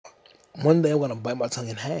One day I'm gonna bite my tongue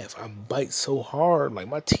in half. I bite so hard, like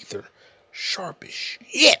my teeth are sharp as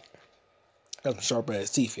shit. Got some sharp ass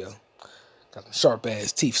teeth, yo. Got some sharp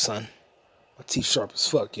ass teeth, son. My teeth sharp as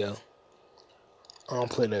fuck, yo. I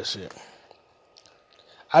don't play that shit.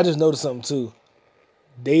 I just noticed something too.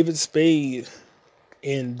 David Spade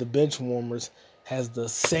in The Benchwarmers has the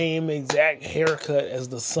same exact haircut as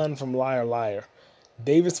the son from Liar Liar.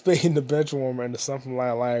 David Spade in The Benchwarmer and the son from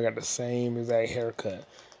Liar Liar got the same exact haircut.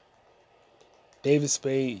 David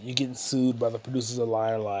Spade, you're getting sued by the producers of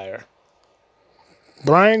Liar Liar.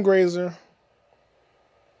 Brian Grazer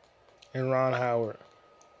and Ron Howard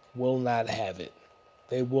will not have it.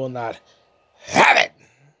 They will not have it.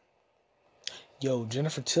 Yo,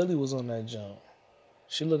 Jennifer Tilly was on that jump.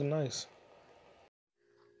 She looked nice.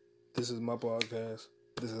 This is my podcast.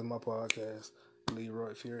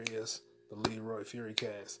 Leroy Furious, the Leroy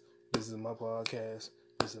Furicast. This is my podcast.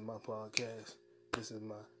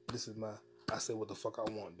 I say what the fuck I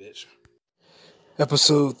want, bitch.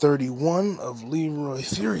 Episode 31 of Leroy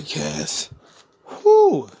Furicast.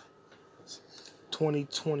 Whoo!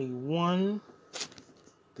 2021.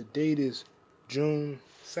 The date is June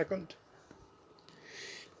 2nd.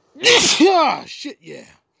 Yeah, shit, yeah.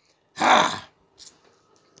 Ha!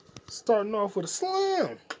 Starting off with a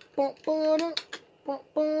slam. Bump,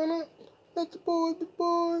 let the boys be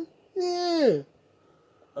born. Yeah.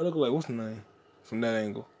 I look like, what's the name? From that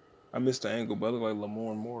angle. I missed the angle, but I look like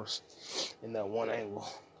Lamorne Morris in that one angle.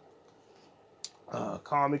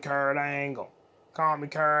 Call me Kurt Angle.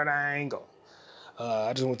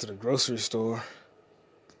 I just went to the grocery store.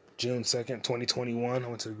 June 2nd, 2021. I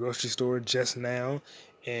went to the grocery store just now.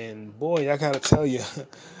 And boy, I gotta tell you,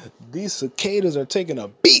 these cicadas are taking a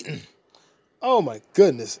beating. Oh my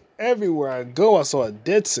goodness. Everywhere I go, I saw a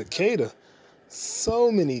dead cicada.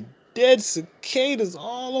 So many dead cicadas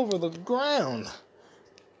all over the ground.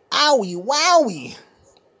 Owie, wowie.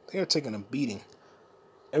 They're taking a beating.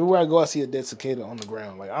 Everywhere I go, I see a dead cicada on the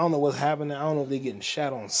ground. Like, I don't know what's happening. I don't know if they're getting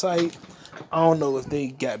shot on sight. I don't know if they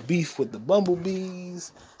got beef with the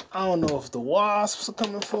bumblebees. I don't know if the wasps are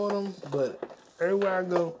coming for them. But everywhere I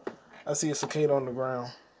go, I see a cicada on the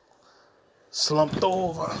ground. Slumped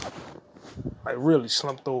over. Like, really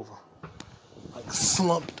slumped over. Like,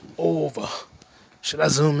 slumped over. Should I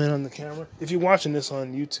zoom in on the camera? If you're watching this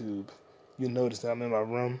on YouTube, you'll notice that I'm in my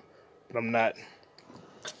room. But I'm not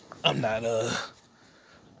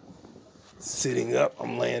sitting up.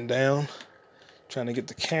 I'm laying down. Trying to get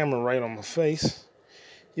the camera right on my face.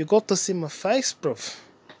 You got to see my face, bro.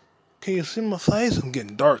 Can you see my face? I'm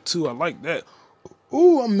getting dark, too. I like that.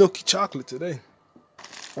 Ooh, I'm milky chocolate today.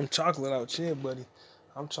 I'm chocolate out here, buddy.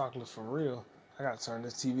 I'm chocolate for real. I gotta turn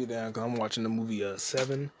this TV down because I'm watching the movie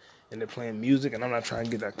 7 and they're playing music and I'm not trying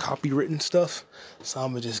to get that copywritten stuff. So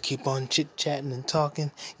I'm gonna just keep on chit-chatting and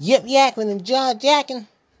talking. Yip-yapping and jaw-jacking.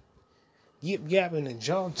 Yip-yapping and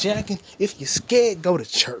jaw-jacking. If you're scared, go to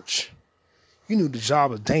church. You knew the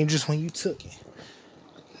job was dangerous when you took it.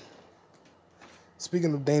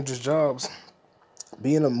 Speaking of dangerous jobs,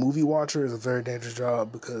 being a movie watcher is a very dangerous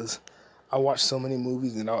job because I watch so many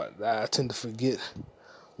movies and I tend to forget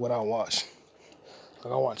what I watch.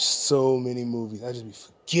 Like, I watch so many movies, I just be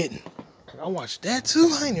forgetting. Like, I watched that too?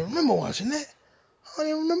 I didn't even remember watching that.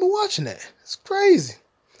 It's crazy.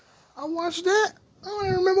 I watched that. I don't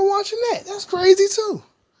even remember watching that. That's crazy too.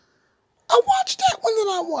 I watched that. When did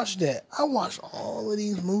I watch that? I watched all of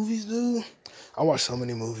these movies, dude. I watched so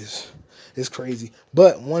many movies. It's crazy.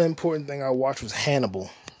 But one important thing I watched was Hannibal.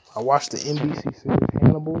 I watched the NBC series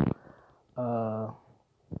Hannibal.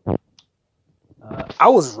 I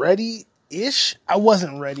was ready-ish. I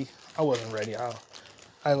wasn't ready. I ain't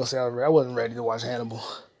gonna say I was ready. I wasn't ready to watch Hannibal.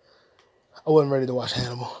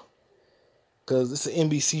 Because it's an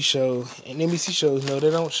NBC show. And NBC shows, no, they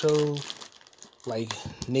don't show, like,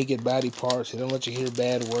 naked body parts. They don't let you hear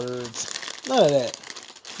bad words. None of that.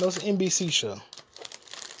 No, it's an NBC show.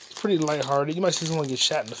 It's pretty lighthearted. You might see someone get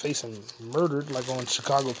shot in the face and murdered, like on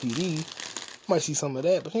Chicago PD. You might see some of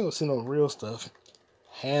that, but you ain't gonna see no real stuff.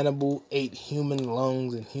 Hannibal ate human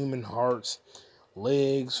lungs and human hearts,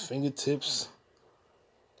 legs, fingertips.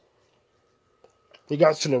 They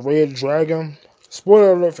got to the red dragon.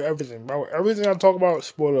 Spoiler alert for everything, bro. Everything I talk about,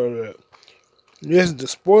 spoiler alert. This is the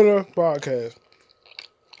spoiler podcast.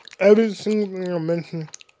 Every single thing I mention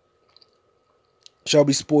shall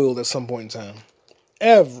be spoiled at some point in time.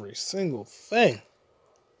 Every single thing.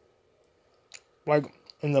 Like,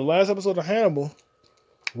 in the last episode of Hannibal,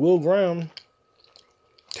 Will Graham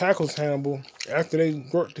tackles Hannibal after they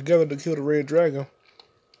worked together to kill the Red Dragon.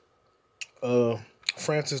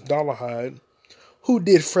 Francis Dollarhide, who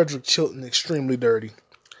did Frederick Chilton extremely dirty.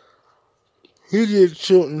 He did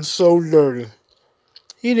Chilton so dirty.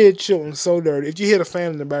 He did Chilton so dirty. If you hear the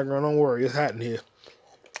fan in the background, don't worry. It's hot in here.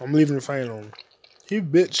 I'm leaving the fan on. He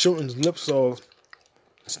bit Chilton's lips off.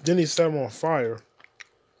 Then he set him on fire.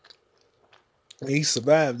 And he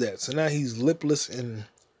survived that. So now he's lipless and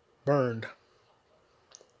burned.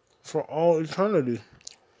 For all eternity.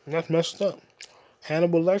 And that's messed up.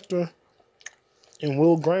 Hannibal Lecter and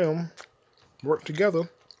Will Graham worked together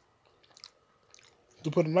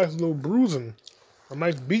to put a nice little bruising, a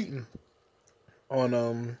nice beating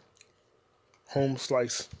on Home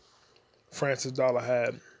Slice Francis Dollar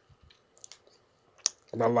had.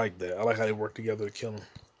 And I like that. I like how they work together to kill him.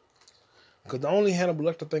 Because the only Hannibal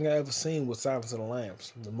Lecter thing I ever seen was Silence of the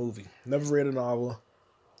Lambs, the movie. Never read a novel.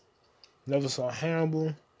 Never saw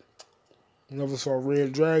Hannibal. Never saw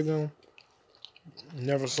Red Dragon.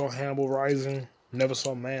 Never saw Hannibal Rising. Never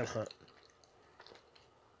saw Manhunt.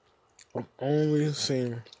 I've only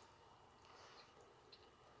seen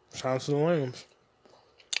Silence of the Lambs.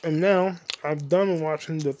 And now, I've done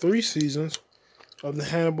watching the 3 seasons of the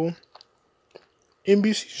Hannibal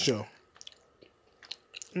NBC show.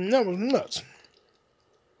 And that was nuts.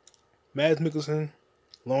 Mads Mikkelsen,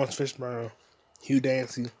 Lawrence Fishburne, Hugh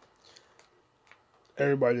Dancy.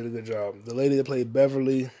 Everybody did a good job. The lady that played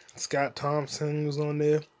Beverly, Scott Thompson, was on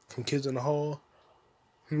there from Kids in the Hall.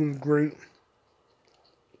 He was great.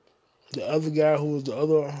 The other guy who was the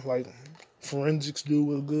other, forensics dude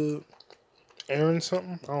was good. Aaron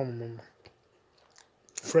something? I don't remember.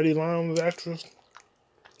 Freddie Lime was the actress.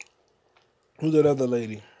 Who's that other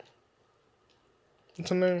lady? What's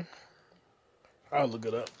her name? I'll look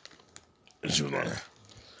it up. She was on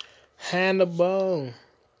Hannibal.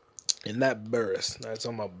 And not Burris. No, it's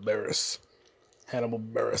talking about Burris. Hannibal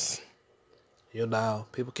Burris. You know,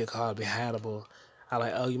 people can call me Hannibal. I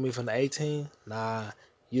like, oh, you mean from the 18? Nah,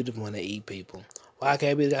 you the one that eat people. Why I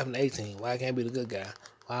can't be the guy from the 18? Why I can't be the good guy?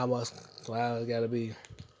 Why I gotta be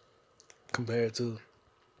compared to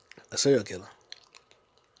a serial killer?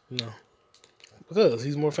 No. Because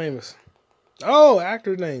he's more famous. Oh,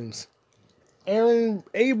 actor names. Aaron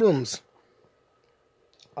Abrams.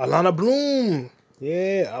 Alana Bloom.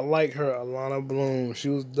 Yeah, I like her. Alana Bloom. She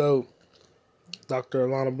was dope. Dr.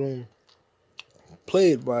 Alana Bloom.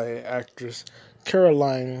 Played by actress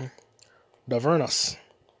Caroline DeVernus.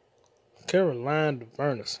 Caroline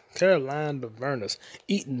DeVernus.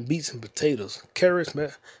 Eating beets and potatoes. Carrots,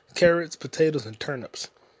 potatoes, and turnips.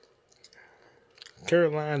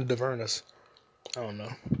 Caroline DeVernus. I don't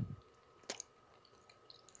know.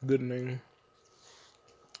 Good name.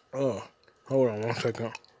 Oh, hold on 1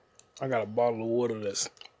 second. I got a bottle of water that's...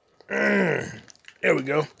 There we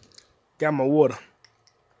go. Got my water.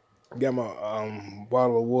 Got my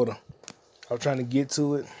bottle of water. I was trying to get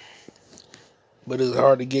to it, but it was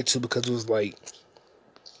hard to get to because it was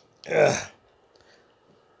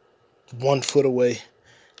 1 foot away,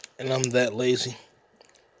 and I'm that lazy.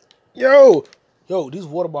 Yo, these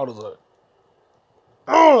water bottles are...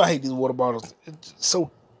 Oh, I hate these water bottles. It's so...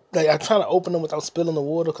 I try to open them without spilling the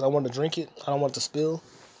water because I want to drink it. I don't want it to spill.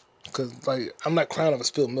 Because, I'm not crying over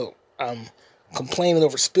spilled milk. I'm complaining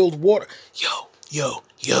over spilled water. Yo.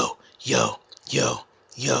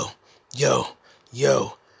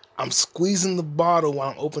 I'm squeezing the bottle while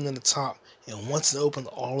I'm opening the top. And once it opens,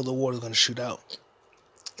 all of the water is going to shoot out.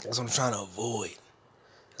 That's what I'm trying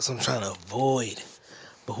to avoid.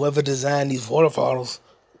 But whoever designed these water bottles,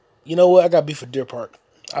 you know what? I got beef for Deer Park.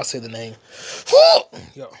 I'll say the name.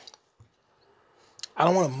 Yo. I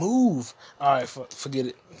don't want to move. All right, forget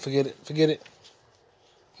it.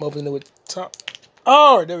 I'm opening it with the top.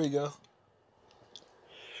 Oh, there we go.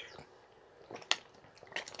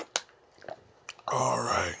 All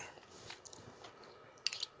right.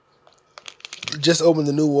 Just opened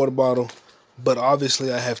the new water bottle, but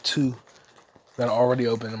obviously I have 2 that are already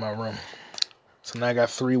open in my room. So now I got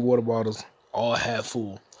 3 water bottles, all half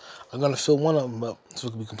full. I'm going to fill one of them up so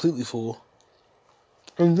it can be completely full.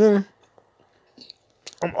 And then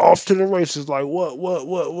I'm off to the races like, what?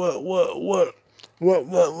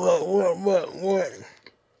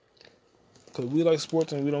 Because we like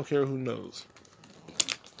sports and we don't care who knows.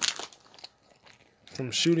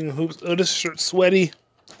 From shooting hoops. Oh, this shirt's sweaty.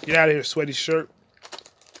 Get out of here, sweaty shirt.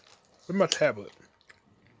 Where's my tablet?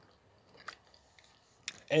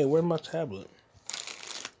 Hey, where's my tablet?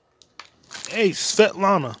 Hey,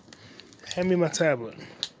 Svetlana. Hand me my tablet.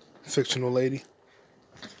 Fictional lady.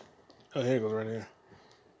 Oh, here it goes right here.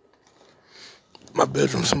 My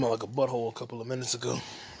bedroom smelled like a butthole a couple of minutes ago.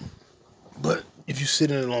 But if you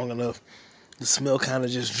sit in it long enough, the smell kind of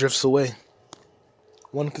just drifts away.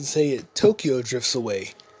 One could say it, Tokyo drifts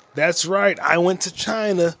away. That's right, I went to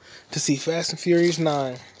China to see Fast and Furious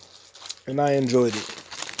 9. and I enjoyed it.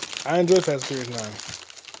 I enjoyed Fast and Furious 9.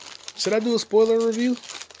 Should I do a spoiler review?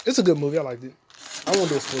 It's a good movie. I liked it. I won't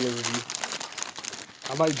do a spoiler review.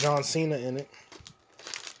 I like John Cena in it.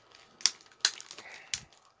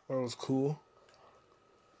 That was cool.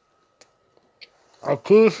 I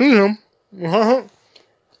could see him.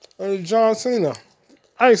 John Cena.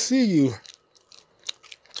 I see you.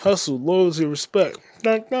 Hustle, loyalty, respect.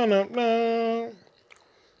 There's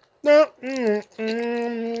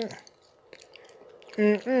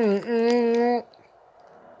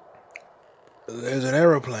an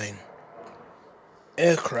aeroplane.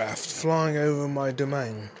 Aircraft flying over my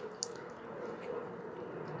domain.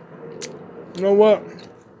 You know what?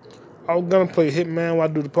 I was gonna play Hitman while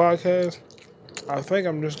I do the podcast. I think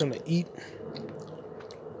I'm just gonna eat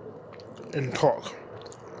and talk.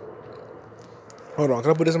 Hold on,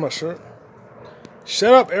 can I put this in my shirt?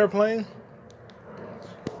 Shut up, airplane.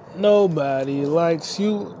 Nobody likes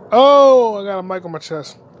you. Oh, I got a mic on my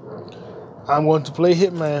chest. I'm going to play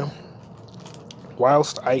Hitman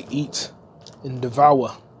whilst I eat and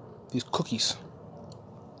devour these cookies.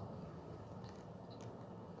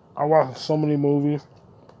 I watched so many movies.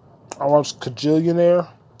 I watched Kajillionaire.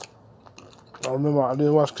 I remember I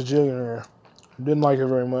didn't watch Kajillionaire. Didn't like it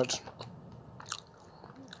very much.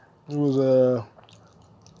 It was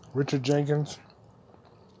Richard Jenkins,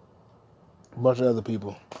 a bunch of other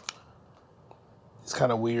people. It's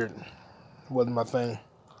kind of weird. It wasn't my thing.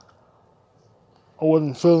 I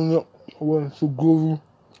wasn't feeling it. I wasn't too groovy.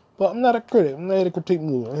 But I'm not a critic. I'm not here to critique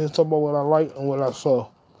movies. I'm here to talk about what I like and what I saw.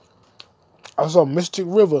 I saw Mystic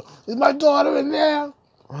River. Is my daughter in there?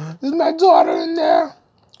 Is my daughter in there?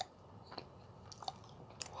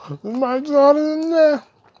 Is my daughter in there?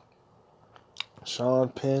 Sean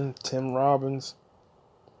Penn, Tim Robbins.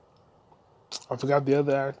 I forgot the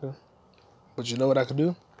other actor. But you know what I could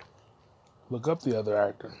do? Look up the other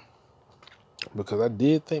actor. Because I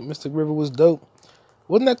did think Mystic River was dope.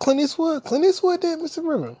 Wasn't that Clint Eastwood? Clint Eastwood did Mystic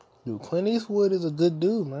River. Dude, Clint Eastwood is a good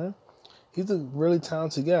dude, man. He's a really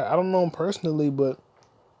talented guy. I don't know him personally, but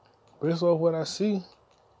based off what I see,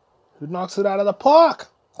 he knocks it out of the park.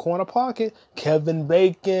 Corner pocket. Kevin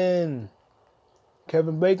Bacon.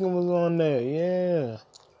 Kevin Bacon was on there, yeah.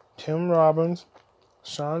 Tim Robbins,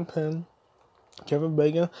 Sean Penn, Kevin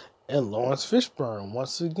Bacon, and Lawrence Fishburne,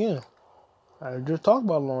 once again. I just talked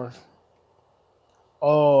about Lawrence.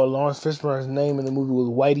 Oh, Lawrence Fishburne's name in the movie was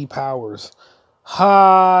Whitey Powers.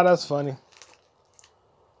 Ha, that's funny.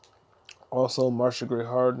 Also, Marsha Gray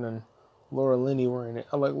Harden and Laura Linney were in it.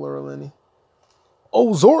 I like Laura Linney.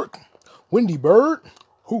 Ozark, Wendy Bird,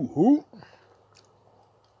 who?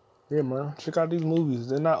 Yeah, man. Check out these movies.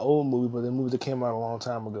 They're not old movies, but they're movies that came out a long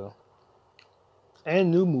time ago.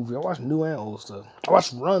 And new movies. I watched new and old stuff. I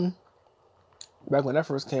watched Run. Back when that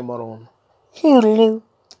first came out on.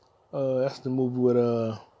 That's the movie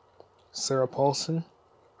with Sarah Paulson.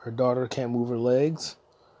 Her daughter can't move her legs.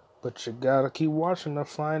 But you gotta keep watching to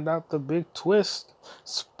find out the big twist.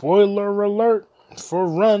 Spoiler alert for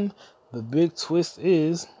Run. The big twist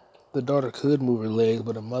is the daughter could move her legs,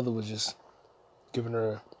 but her mother was just giving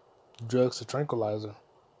her drugs to tranquilize her.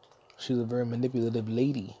 She's a very manipulative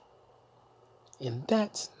lady. And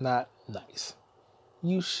that's not nice.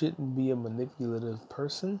 You shouldn't be a manipulative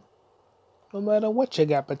person, no matter what you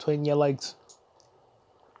got between your legs.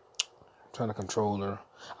 I'm trying to control her.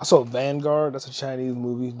 I saw Vanguard. That's a Chinese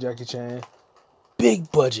movie. Jackie Chan.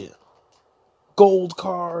 Big budget. Gold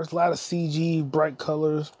cars. A lot of CG. Bright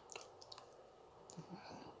colors.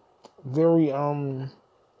 Very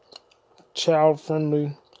child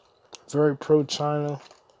friendly. Very pro-China.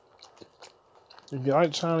 If you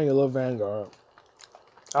like China, you love Vanguard.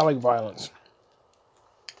 I like violence.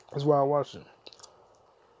 That's why I watch it.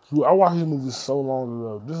 I watched these movies so long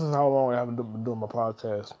ago. This is how long I haven't been doing my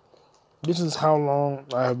podcast. This is how long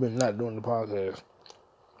I have been not doing the podcast.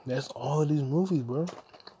 That's all of these movies, bro.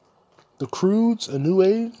 The Croods, A New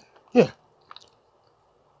Age. Yeah.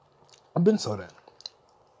 I've been saw that.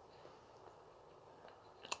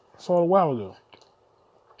 I saw it a while ago.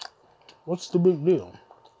 What's the big deal?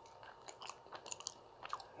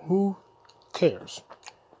 Who cares?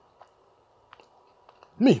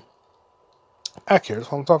 Me. I care.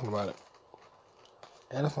 That's why I'm talking about it.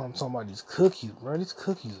 And that's why I'm talking about these cookies, bro. These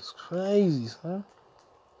cookies is crazy, huh?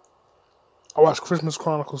 I watched Christmas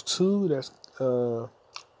Chronicles 2. That's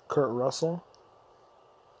Kurt Russell.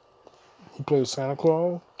 He plays Santa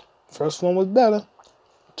Claus. First one was better.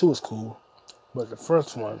 2 was cool. But the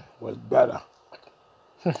first one was better.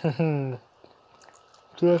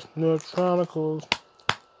 Christmas Chronicles.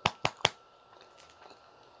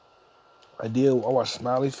 I watched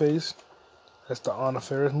Smiley Face. That's the Anna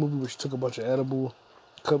Faris movie, which took a bunch of edible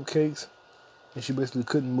cupcakes and she basically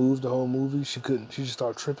couldn't move the whole movie. She just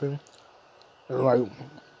started tripping and like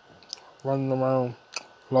running around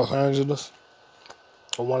Los Angeles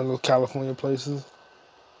or one of those California places.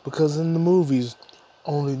 Because in the movies,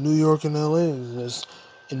 only New York and LA exist,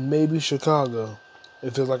 and maybe Chicago.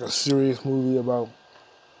 If it's like a serious movie about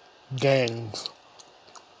gangs,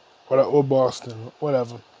 or Boston,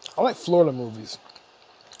 whatever. I like Florida movies.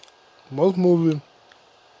 Most movies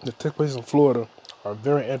that take place in Florida are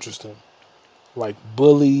very interesting. Like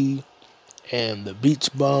Bully and The Beach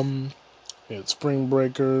Bum and Spring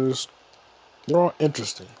Breakers. They're all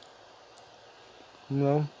interesting. You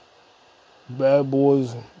know? Bad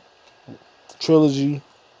Boys Trilogy.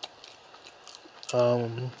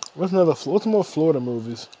 What's more Florida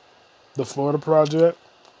movies? The Florida Project.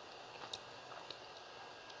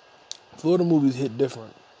 Florida movies hit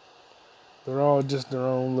different. They're all just their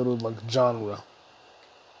own little like genre.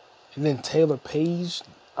 And then Taylor Page,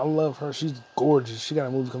 I love her. She's gorgeous. She got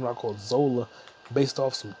a movie coming out called Zola, based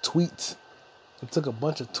off some tweets. They took a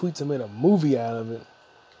bunch of tweets and made a movie out of it.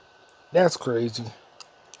 That's crazy.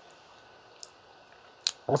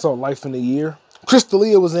 I saw Life in a Year. Chris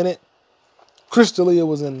D'Elia was in it. Chris D'Elia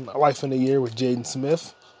was in Life in a Year with Jaden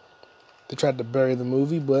Smith. They tried to bury the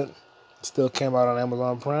movie, but it still came out on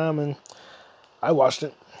Amazon Prime, and I watched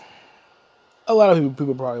it. A lot of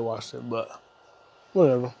people probably watched it, but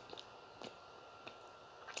whatever.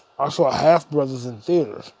 I saw Half Brothers in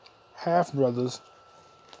theaters. Half Brothers.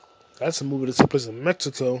 That's a movie that took place in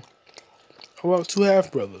Mexico about two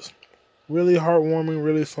half brothers. Really heartwarming,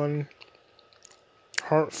 really funny,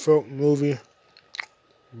 heartfelt movie.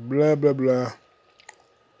 Blah, blah, blah.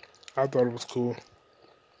 I thought it was cool.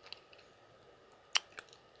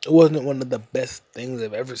 It wasn't one of the best things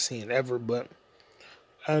I've ever seen, ever, but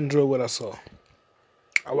I enjoyed what I saw.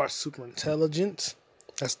 I watched Super Intelligence.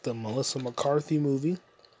 That's the Melissa McCarthy movie.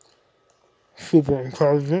 Super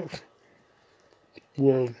Intelligence.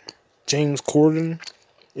 Where James Corden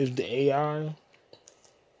is the AI.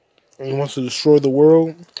 And he wants to destroy the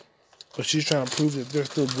world. But she's trying to prove that there's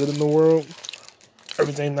still good in the world.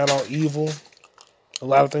 Everything's not all evil. A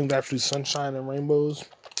lot of things actually sunshine and rainbows.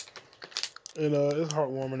 And it's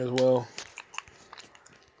heartwarming as well.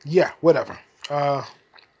 Yeah, whatever.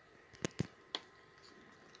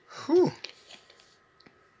 Whew.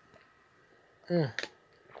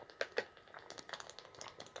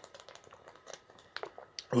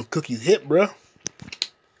 Those cookies hit, bruh.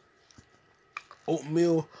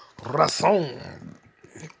 Oatmeal Rasson.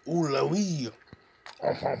 Ooh la wee. I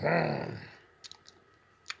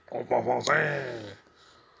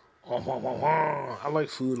like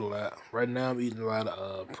food a lot. Right now I'm eating a lot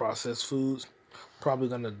of processed foods. Probably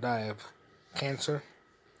gonna die of cancer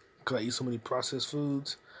because I eat so many processed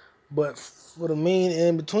foods. But for the mean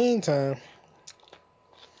in between time,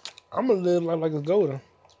 I'm gonna live life like it's golden.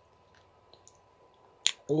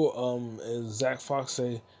 Or as Zach Fox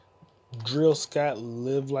say, Drill Scott,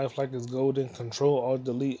 live life like it's golden. Control Alt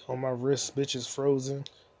Delete on my wrist, bitch is frozen.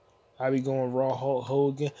 I be going raw Hulk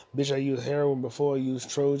Hogan. Bitch, I used heroin before I used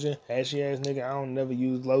Trojan. Ashy ass nigga, I don't never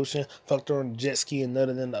use lotion. Fucked her on a jet ski and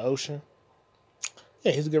nutted in the ocean.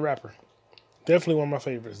 Yeah, he's a good rapper. Definitely one of my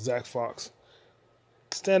favorites, Zach Fox.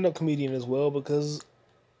 Stand-up comedian as well because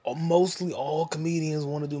mostly all comedians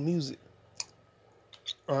want to do music.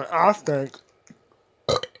 I think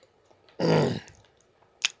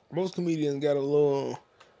most comedians got a little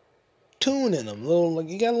tune in them.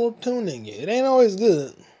 You got a little tune in you. It ain't always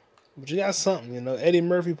good, but you got something, you know. Eddie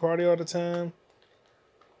Murphy party all the time.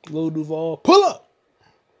 Lil Duval, pull up.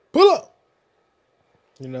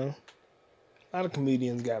 You know, a lot of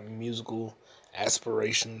comedians got musical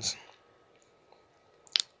aspirations.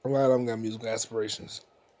 A lot of them got musical aspirations.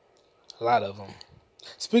 A lot of them.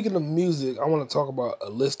 Speaking of music, I want to talk about a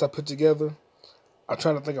list I put together. I'm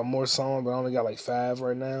trying to think of more songs, but I only got like 5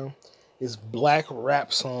 right now. It's black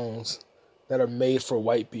rap songs that are made for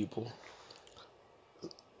white people.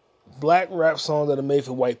 Black rap songs that are made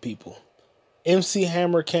for white people. MC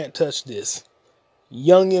Hammer, Can't Touch This.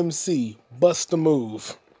 Young MC, Bust a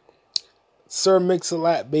Move. Sir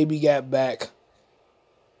Mix-a-Lot, Baby Got Back.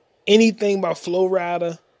 Anything by Flo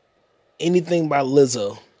Rida. Anything by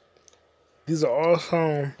Lizzo. These are all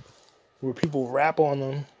songs where people rap on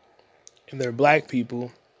them and they're black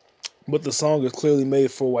people, but the song is clearly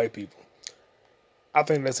made for white people. I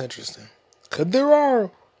think that's interesting. Because there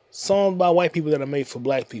are songs by white people that are made for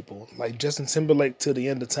black people. Like Justin Timberlake, Till the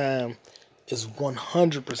End of Time, is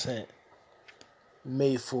 100%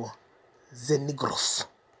 made for the Negros.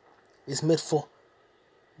 It's made for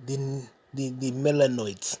the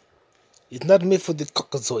melanoids. It's not made for the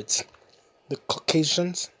Caucasoids. The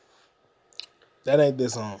Caucasians. That ain't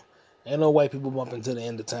this song. Ain't no white people bumping to the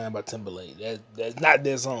end of time by Timberlake. That's not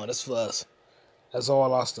their song. That's for us. That's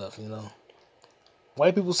all our stuff, you know.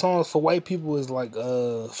 White people songs for white people is like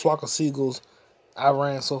Flock of Seagulls. I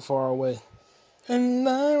ran so far away. And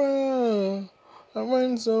I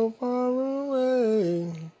ran so far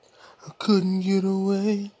away. I couldn't get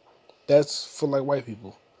away. That's for like white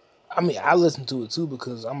people. I mean, I listen to it too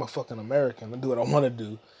because I'm a fucking American. I do what I want to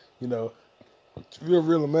do. You know, if you're a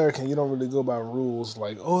real American, you don't really go by rules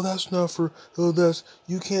like, oh, that's not for, oh, that's,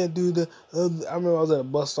 you can't do that. I remember I was at a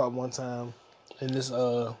bus stop one time and this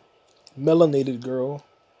melanated girl,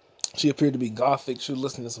 she appeared to be gothic. She was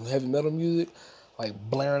listening to some heavy metal music, like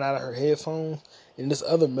blaring out of her headphones. And this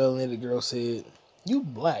other melanated girl said, you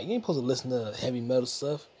black, you ain't supposed to listen to heavy metal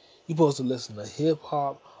stuff. You supposed to listen to hip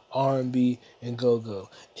hop, R&B, and go-go.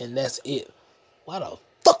 And that's it. Why the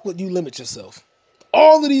fuck would you limit yourself?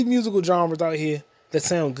 All of these musical genres out here that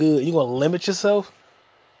sound good, you gonna limit yourself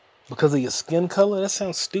because of your skin color? That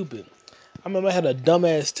sounds stupid. I remember I had a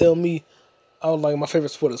dumbass tell me, I was like, my favorite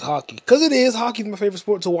sport is hockey. Because it is. Hockey's my favorite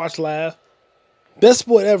sport to watch live. Best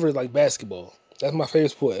sport ever is like basketball. That's my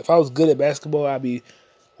favorite sport. If I was good at basketball, I'd be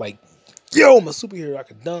like, yo, I'm a superhero. I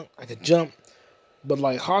could dunk. I could jump. But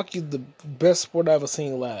like hockey's the best sport I've ever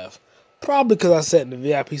seen live. Probably because I sat in the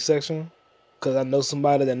VIP section. Because I know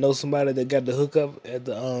somebody that got the hookup at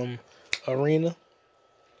the arena.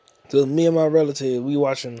 So me and my relative, we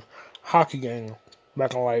watching hockey game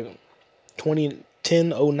back in like 2010,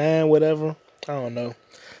 09, whatever. I don't know.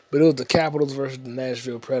 But it was the Capitals versus the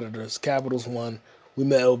Nashville Predators. Capitals won. We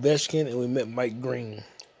met Ovechkin and we met Mike Green.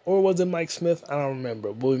 Or was it Mike Smith? I don't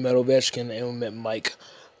remember. But we met Ovechkin and we met Mike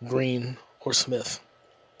Green or Smith.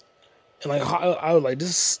 And like I was like, this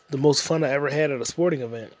is the most fun I ever had at a sporting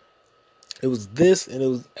event. It was this and it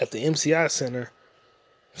was at the MCI Center.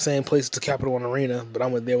 Same place as the Capital One Arena. But I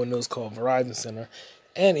went there when it was called Verizon Center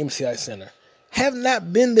and MCI Center. Have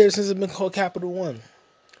not been there since it's been called Capital One.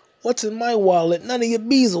 What's in my wallet? None of your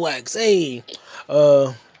beeswax. Hey.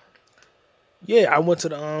 Yeah, I went to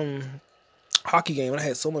the hockey game and I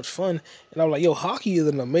had so much fun. And I was like, yo, hockey is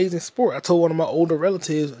an amazing sport. I told one of my older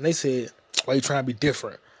relatives and they said, why you trying to be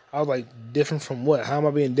different? I was like, different from what? How am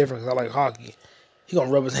I being different? Because I like hockey. He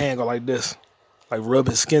gonna rub his hand go like this. Like rub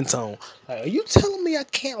his skin tone. Like, are you telling me I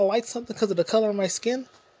can't like something because of the color of my skin?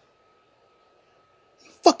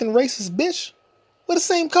 You fucking racist bitch. We're the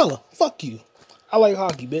same color. Fuck you. I like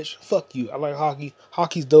hockey, bitch. Fuck you. I like hockey.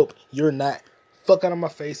 Hockey's dope. You're not. Fuck out of my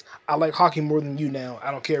face. I like hockey more than you now.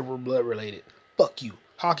 I don't care if we're blood related. Fuck you.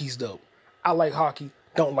 Hockey's dope. I like hockey.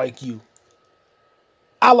 Don't like you.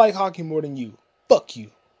 I like hockey more than you. Fuck you.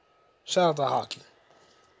 Shout out to hockey.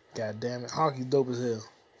 God damn it. Hockey's dope as hell.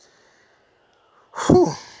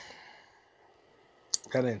 Whew.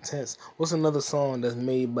 Got intense. What's another song that's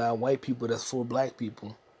made by white people that's for black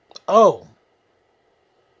people? Oh.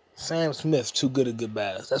 Sam Smith, Too Good at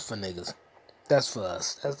Goodbyes. That's for niggas. That's for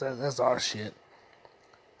us. That's our shit.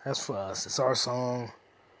 That's for us. It's our song.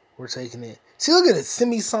 We're taking it. See, look at it.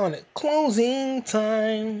 Semisonic. Closing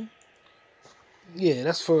time. Yeah,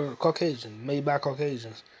 that's for Caucasians. Made by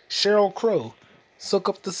Caucasians. Sheryl Crow. Soak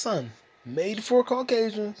Up the Sun. Made for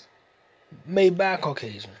Caucasians. Made by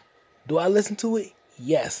Caucasians. Do I listen to it?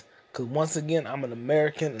 Yes. Because once again, I'm an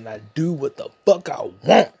American and I do what the fuck I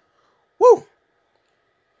want. Woo!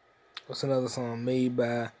 What's another song made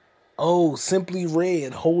by... Oh, Simply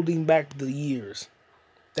Red, Holding Back the Years.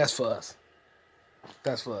 That's for us.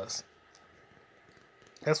 That's for us.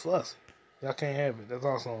 That's for us. Y'all can't have it. That's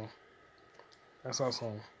our song. That's our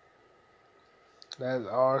song. That's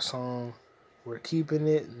our song. We're keeping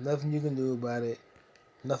it. Nothing you can do about it.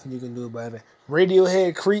 Nothing you can do about it.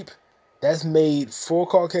 Radiohead Creep. That's made for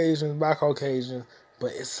Caucasians, by Caucasians.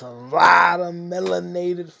 But it's a lot of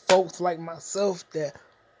melanated folks like myself that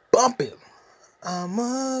bump it. I'm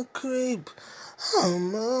a creep.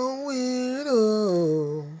 I'm a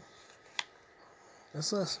weirdo.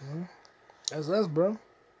 That's us, man. That's us, bro.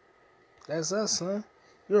 That's us, son.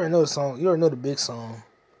 You already know the song. You already know the big song.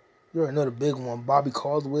 You already know the big one. Bobby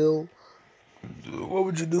Caldwell. What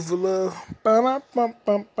would you do for love?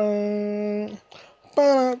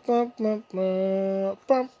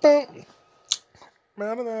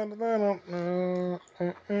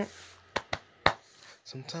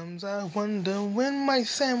 Sometimes I wonder when my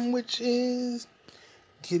sandwich is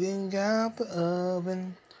getting out the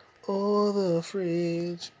oven or the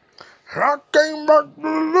fridge. I came back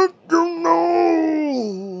to let you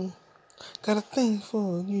know. Got a thing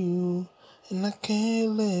for you, and I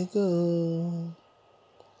can't let go.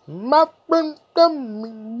 My friend tell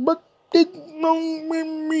me, but it's wrong with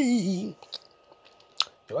me.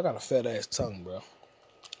 Yo, I got a fat ass tongue, bro.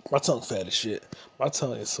 My tongue fat as shit. My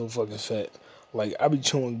tongue is so fucking fat. Like, I be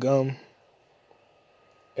chewing gum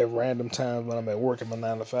at random times when I'm at work at my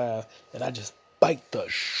 9 to 5, and I just bite the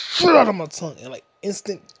shit out of my tongue, and like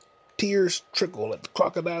instant tears trickle, like the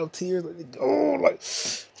crocodile tears. Like, oh, like,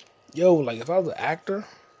 yo, like if I was an actor,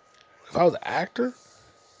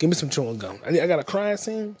 give me some chewing gum. I got a crying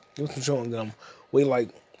scene. Give me some chewing gum. Wait like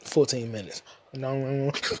 14 minutes.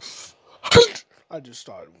 I just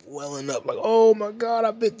started welling up like, oh my god,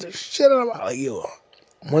 I bit the shit out of my, like, yo.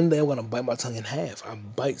 One day I'm gonna bite my tongue in half. I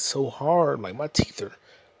bite so hard, like my teeth are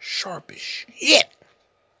sharp as shit.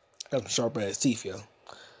 Got some sharp ass teeth, yo.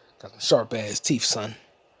 Got some sharp ass teeth, son.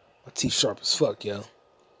 My teeth sharp as fuck, yo.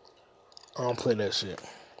 I don't play that shit.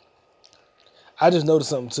 I just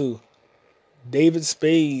noticed something too. David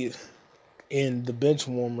Spade in The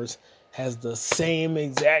Benchwarmers has the same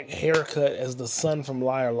exact haircut as the son from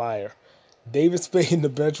Liar Liar. David Spade in The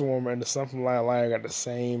Benchwarmer and the son from Liar Liar got the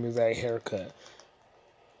same exact haircut.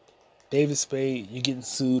 David Spade, you're getting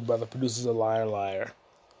sued by the producers of Liar Liar.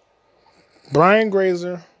 Brian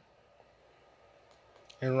Grazer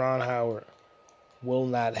and Ron Howard will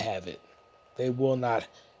not have it. They will not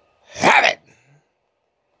have it.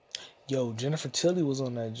 Yo, Jennifer Tilly was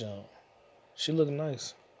on that jump. She looked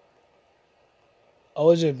nice.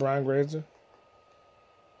 Oh, it's just Brian Grazer?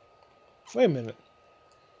 Wait a minute.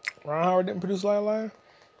 Ron Howard didn't produce Liar Liar?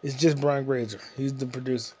 It's just Brian Grazer. He's the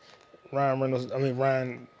producer. Ron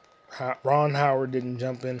Howard didn't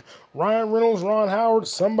jump in. Ryan Reynolds, Ron Howard,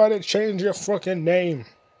 somebody change your fucking name.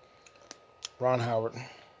 Ron Howard.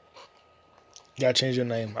 You gotta change your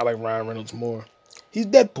name. I like Ryan Reynolds more. He's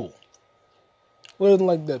Deadpool. Who doesn't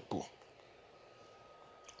like Deadpool?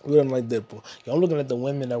 Who doesn't like Deadpool? Yo, I'm looking at the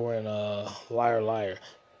women that were in Liar Liar.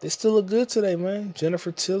 They still look good today, man.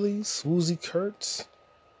 Jennifer Tilly, Swoozie Kurtz,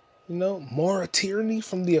 Maura Tierney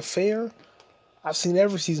from The Affair. I've seen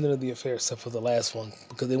every season of The Affair except for the last one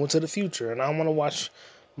because they went to the future, and I don't want to watch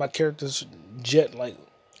my characters jet like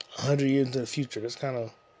 100 years into the future. That's kind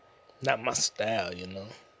of not my style,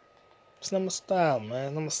 It's not my style, man.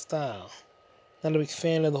 It's not my style. Not a big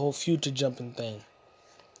fan of the whole future jumping thing.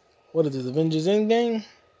 What is this, Avengers Endgame?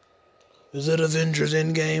 Is it Avengers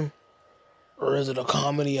Endgame? Or is it a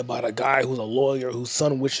comedy about a guy who's a lawyer whose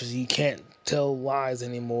son wishes he can't tell lies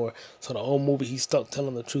anymore, so the whole movie he's stuck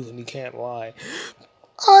telling the truth and he can't lie?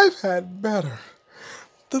 I've had better.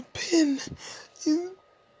 The pen is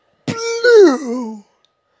blue.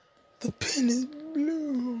 The pen is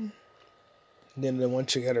blue. Then the one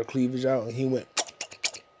chick had her cleavage out and he went,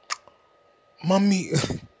 Mommy.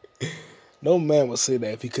 No man would say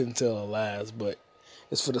that if he couldn't tell her lies, but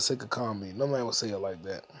it's for the sake of comedy. No man would say it like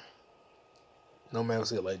that. No man would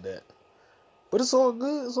say it like that. But it's all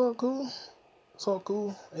good. It's all cool. It's all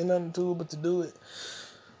cool. Ain't nothing to it but to do it.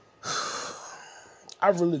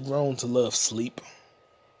 I've really grown to love sleep.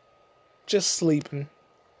 Just sleeping.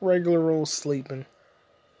 Regular old sleeping.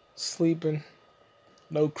 Sleeping.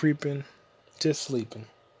 No creeping. Just sleeping.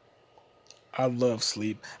 I love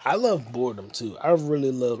sleep. I love boredom too. I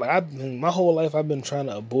really love, my whole life I've been trying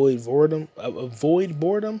to avoid boredom,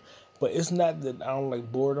 but it's not that I don't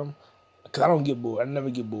like boredom, because I don't get bored. I never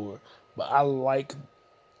get bored. But I like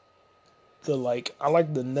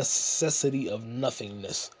the necessity of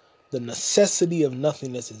nothingness. The necessity of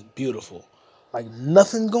nothingness is beautiful. Like,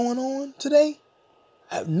 nothing going on today.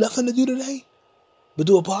 I have nothing to do today but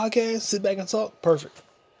do a podcast, sit back and talk. Perfect.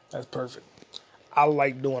 That's perfect. I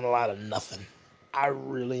like doing a lot of nothing. I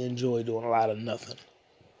really enjoy doing a lot of nothing.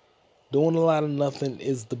 Doing a lot of nothing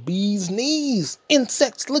is the bee's knees.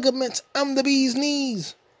 Insects, ligaments, I'm the bee's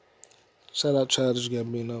knees. Shout out Childish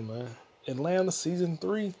Gambino, man. Atlanta Season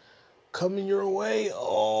 3 coming your way.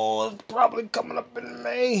 Oh, it's probably coming up in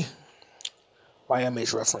May.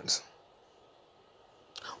 YMH reference.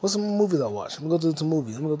 What's some movies I watched? I'm going to go through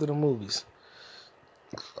the movies.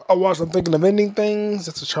 I watched I'm Thinking of Ending Things.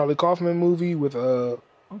 That's a Charlie Kaufman movie with you're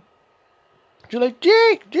like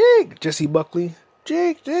Jake, Jesse Buckley,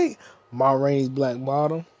 Jake, Ma Rainey's Black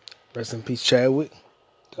Bottom. Rest in peace, Chadwick.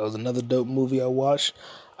 That was another dope movie I watched.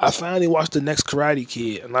 I finally watched The Next Karate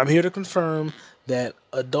Kid, and I'm here to confirm that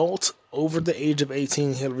adult over the age of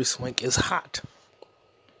 18 Hilary Swank is hot.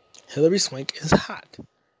 Hilary Swank is hot.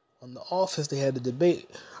 On The Office, they had a debate.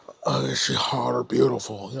 Oh, is she hot or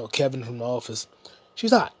beautiful? Kevin from The Office.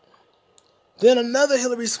 She's hot. Then another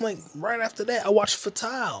Hilary Swank. Right after that, I watched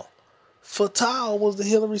Fatale. Fatale was the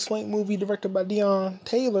Hilary Swank movie directed by Deon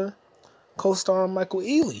Taylor, co-starring Michael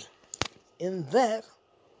Ealy. And that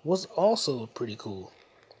was also pretty cool.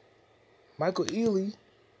 Michael Ealy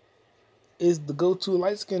is the go-to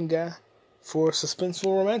light-skinned guy for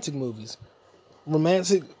suspenseful romantic movies.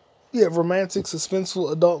 Romantic Yeah, romantic,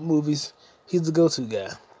 suspenseful adult movies. He's the go-to guy.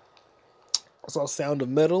 I saw Sound of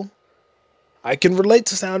Metal. I can relate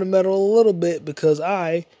to Sound of Metal a little bit because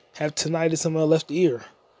I have tinnitus in my left ear.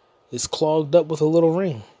 It's clogged up with a little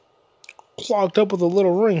ring. Clogged up with a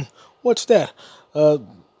little ring. What's that?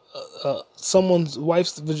 Someone's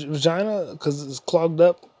wife's vagina because it's clogged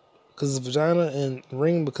up because it's vagina, and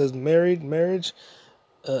ring because marriage,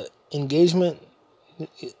 engagement.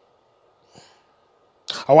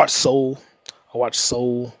 I watched Soul.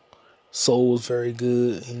 Soul was very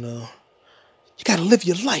good. You gotta live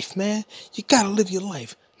your life, man. You gotta live your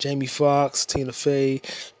life. Jamie Foxx, Tina Fey.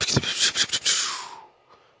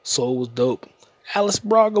 Soul was dope. Alice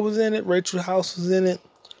Braga was in it. Rachel House was in it.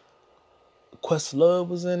 Questlove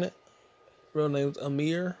was in it. Real name was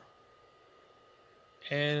Amir.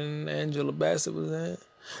 And Angela Bassett was in it.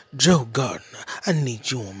 Joe Gardner, I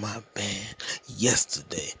need you on my band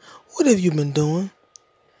yesterday. What have you been doing?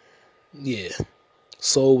 Yeah,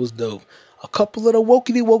 Soul was dope. A couple of the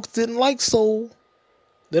wokey wokes didn't like Soul.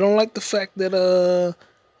 They don't like the fact that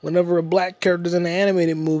whenever a black character's in an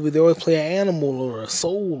animated movie, they always play an animal or a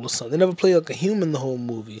soul or something. They never play like a human the whole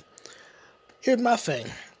movie. Here's my thing.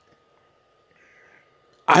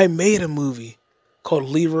 I made a movie called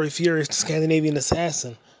Leroy Furious, the Scandinavian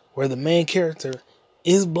Assassin, where the main character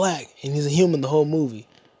is black and he's a human the whole movie.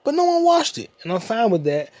 But no one watched it, and I'm fine with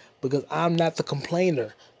that because I'm not the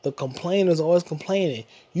complainer. The complainer's always complaining.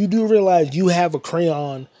 You do realize you have a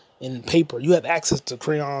crayon and paper. You have access to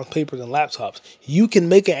crayons, papers, and laptops. You can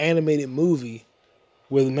make an animated movie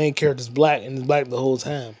where the main character's black and is black the whole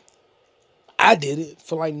time. I did it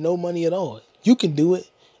for like no money at all. You can do it,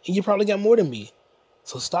 and you probably got more than me.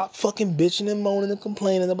 So stop fucking bitching and moaning and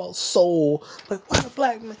complaining about Soul. Like, why the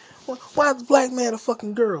black man? Why is the black man a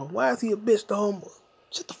fucking girl? Why is he a bitch the whole movie?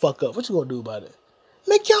 Shut the fuck up. What you gonna do about it?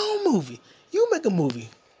 Make your own movie. You make a movie.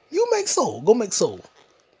 You make Soul. Go make Soul.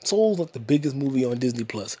 Soul's like the biggest movie on Disney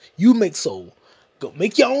Plus. You make Soul. Go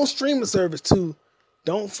make your own streaming service too.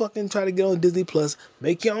 Don't fucking try to get on Disney Plus.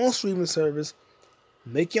 Make your own streaming service.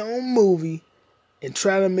 Make your own movie. And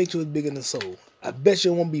try to make sure it's bigger than Soul. I bet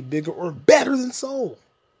you it won't be bigger or better than Soul.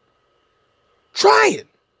 Try it.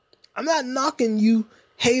 I'm not knocking you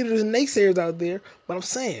haters and naysayers out there, but I'm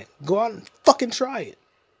saying go out and fucking try it.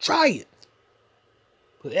 Try it.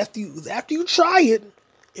 But after you try it,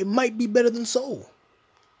 it might be better than Soul.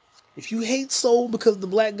 If you hate Soul because the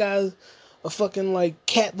black guy's a fucking like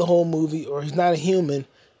cat the whole movie or he's not a human,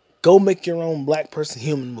 go make your own black person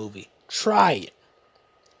human movie. Try it.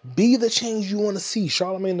 Be the change you want to see.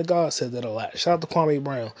 Charlamagne the God said that a lot. Shout out to Kwame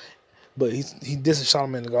Brown. But he disses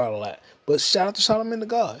Charlamagne the God a lot. But shout out to Charlamagne the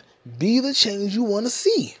God. Be the change you want to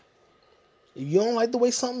see. If you don't like the way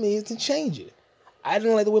something is, then change it. I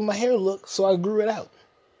didn't like the way my hair looked, so I grew it out.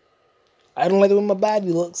 I didn't like the way my body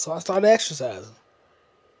looked, so I started exercising.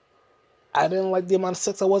 I didn't like the amount of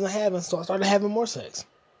sex I wasn't having, so I started having more sex.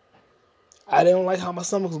 I didn't like how my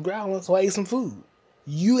stomach was growling, so I ate some food.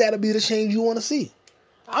 You gotta be the change you want to see.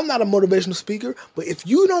 I'm not a motivational speaker, but if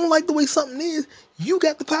you don't like the way something is, you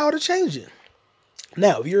got the power to change it.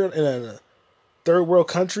 Now, if you're in a third world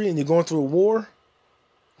country and you're going through a war,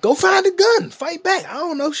 go find a gun. Fight back. I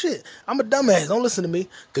don't know shit. I'm a dumbass. Don't listen to me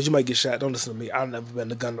because you might get shot. Don't listen to me. I've never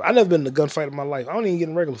been in a gunfight in my life. I don't even get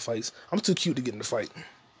in regular fights. I'm too cute to get in the fight.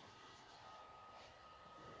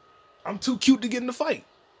 I'm too cute.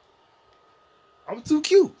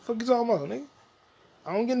 Fuck you talking about, nigga?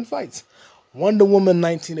 I don't get in fights. Wonder Woman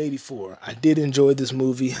 1984. I did enjoy this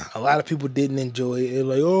movie. A lot of people didn't enjoy it. They're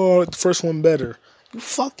like, oh, I like the first one better. You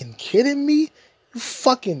fucking kidding me? You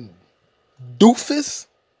fucking doofus?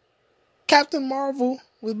 Captain Marvel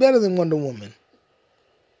was better than Wonder Woman.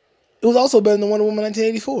 It was also better than Wonder Woman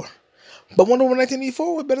 1984. But Wonder Woman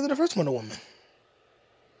 1984 was better than the first Wonder Woman.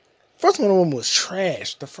 First Wonder Woman was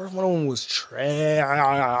trash. The first Wonder Woman was trash.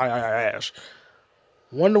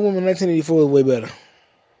 Wonder Woman 1984 was way better.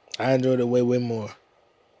 I enjoyed it way, way more.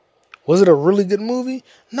 Was it a really good movie?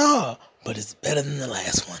 No, but it's better than the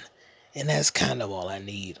last one. And that's kind of all I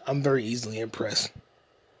need. I'm very easily impressed.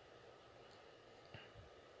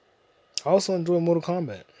 I also enjoy Mortal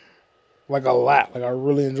Kombat. Like a lot. Like I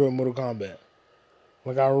really enjoy Mortal Kombat.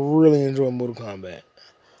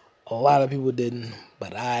 A lot of people didn't,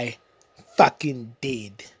 but I fucking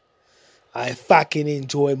did. I fucking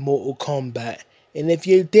enjoy Mortal Kombat. And if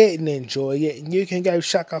you didn't enjoy it, you can go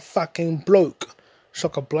suck a fucking bloke.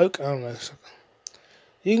 Suck a bloke? I don't know.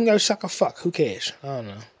 You can go suck a fuck. Who cares? I don't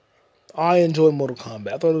know. I enjoyed Mortal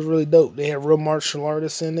Kombat. I thought it was really dope. They had real martial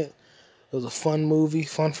artists in it. It was a fun movie.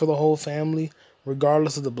 Fun for the whole family.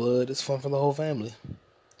 Regardless of the blood, it's fun for the whole family.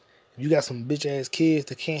 If you got some bitch ass kids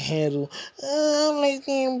that can't handle, I don't like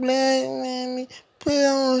seeing blood, mommy. Put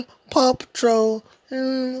on Paw Patrol.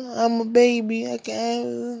 I'm a baby. I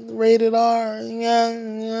can't. Rated R.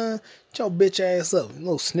 Yeah. Get your bitch ass up, you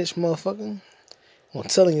little snitch motherfucker. I'm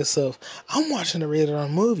telling yourself, I'm watching a rated R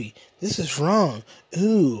movie. This is wrong.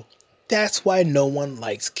 Ooh. That's why no one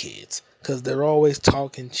likes kids. Because they're always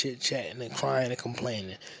talking, chit-chatting, and crying and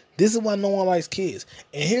complaining. This is why no one likes kids.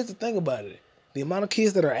 And here's the thing about it. The amount of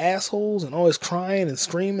kids that are assholes and always crying and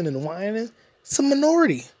screaming and whining, it's a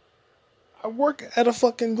minority. I work at a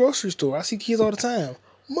fucking grocery store. I see kids all the time.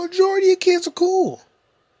 Majority of kids are cool.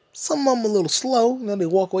 Some of them a little slow. You know, they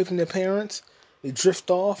walk away from their parents. They drift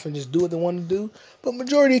off and just do what they want to do. But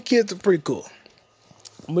majority of kids are pretty cool.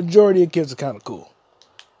 Majority of kids are kind of cool.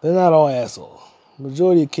 They're not all assholes.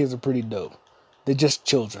 Majority of kids are pretty dope. They're just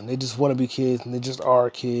children. They just want to be kids, and they just are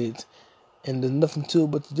kids. And there's nothing to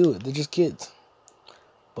it but to do it. They're just kids.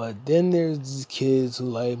 But then there's these kids who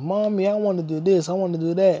like, Mommy, I want to do this. I want to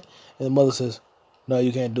do that. And the mother says, no,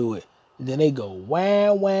 you can't do it. And then they go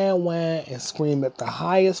wah, wah, wah, and scream at the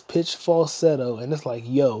highest pitch falsetto. And it's like,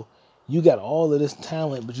 yo, you got all of this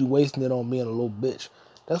talent, but you wasting it on being a little bitch.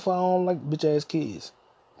 That's why I don't like bitch-ass kids.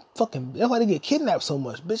 Fucking, that's why they get kidnapped so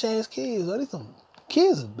much. Bitch-ass kids. Are they some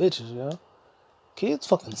kids is bitches, yo. Kids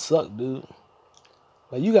fucking suck, dude.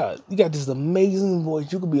 Like, you got this amazing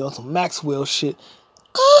voice. You could be on some Maxwell shit.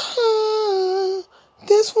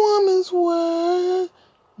 This woman's word.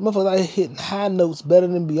 Motherfuckers out hitting high notes better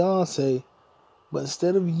than Beyonce. But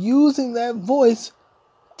instead of using that voice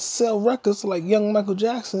to sell records like young Michael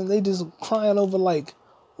Jackson, they just crying over like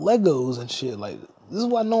Legos and shit. Like, this is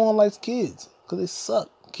why no one likes kids. Because they suck.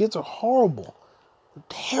 Kids are horrible. They're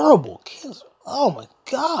terrible. Kids, oh my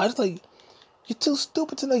God. It's like, you're too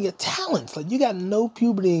stupid to know your talents. Like, you got no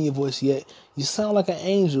puberty in your voice yet. You sound like an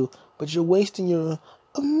angel, but you're wasting your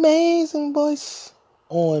amazing voice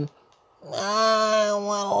on, I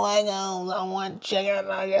want Legos, I want chicken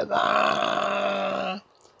nuggets.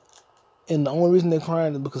 And the only reason they're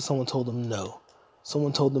crying is because someone told them no.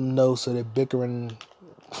 Someone told them no, so they're bickering,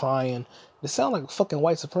 crying. They sound like fucking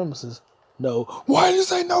white supremacists. No. Why did you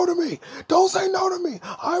say no to me? Don't say no to me.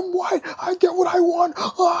 I'm white. I get what I want.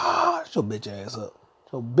 Shut your bitch ass up.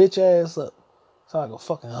 Shut your bitch ass up. Sound like a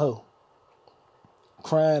fucking hoe.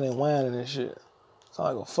 Crying and whining and shit.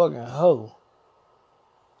 Sound like a fucking hoe.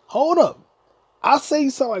 Hold up. I say you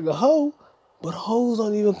sound like a hoe, but hoes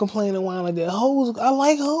don't even complain and whine like that. Hoes, I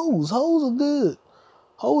like hoes. Hoes are good.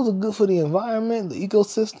 Hoes are good for the environment, the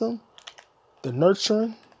ecosystem. They're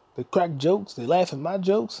nurturing. They crack jokes. They laugh at my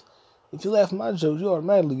jokes. If you laugh at my jokes, you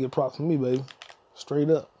automatically get props from me, baby. Straight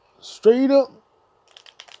up. Straight up.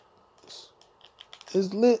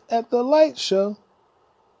 It's lit at the light show.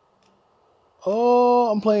 Oh,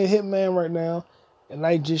 I'm playing Hitman right now. And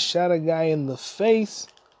I just shot a guy in the face.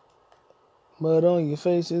 Mud on your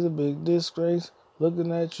face is a big disgrace.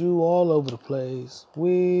 Looking at you all over the place.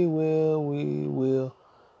 We will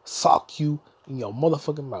sock you in your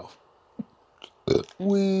motherfucking mouth.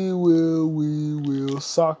 We will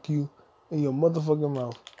sock you in your motherfucking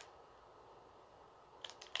mouth.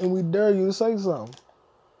 And we dare you to say something.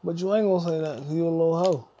 But you ain't gonna say that because you a little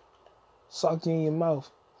hoe. Sock you in your mouth.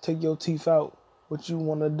 Take your teeth out. What you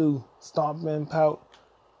wanna do? Stomp and pout.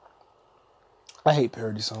 I hate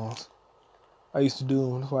parody songs. I used to do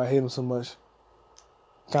them. That's why I hate them so much.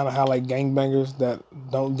 Kind of how like gangbangers that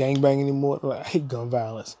don't gangbang anymore. Like, I hate gun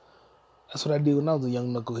violence. That's what I did when I was a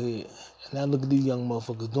young knucklehead. And now look at these young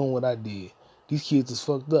motherfuckers doing what I did. These kids is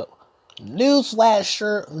fucked up. Newsflash,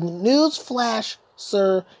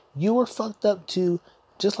 sir. You were fucked up too,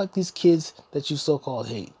 just like these kids that you so-called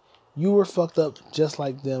hate. You were fucked up just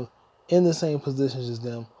like them, in the same positions as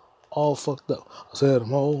them, all fucked up. I said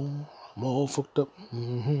I'm all fucked up.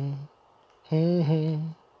 I'm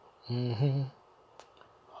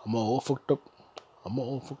all fucked up. I'm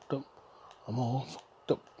all fucked up. I'm all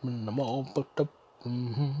fucked up. And I'm all fucked up.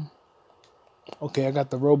 Okay, I got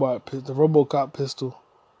the RoboCop pistol.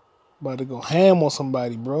 About to go ham on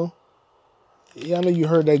somebody, bro. Yeah, I know you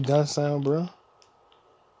heard that gun sound, bro.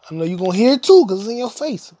 I know you gonna hear it too, cause it's in your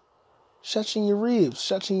face. Shot you in your ribs.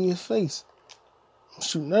 Shot you in your face. I'm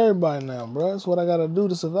shooting everybody now, bro. That's what I gotta do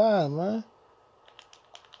to survive, man.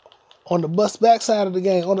 On the bus back side of the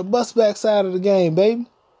game. On the bus back side of the game, baby.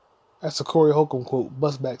 That's a Corey Holcomb quote.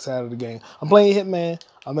 Bus back side of the game. I'm playing Hitman.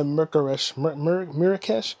 I'm in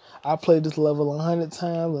Marrakesh. I played this level 100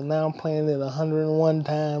 times, and now I'm playing it 101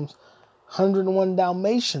 times. 101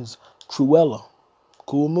 Dalmatians. Cruella.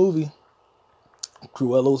 Cool movie.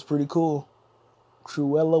 Cruella was pretty cool.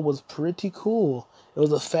 It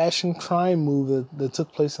was a fashion crime movie that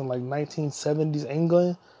took place in like 1970s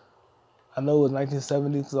England. I know it was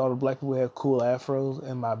 1970 because all the black people had cool afros,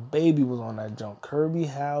 and my baby was on that jump. Kirby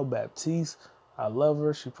Howe Baptiste. I love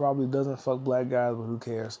her. She probably doesn't fuck black guys, but who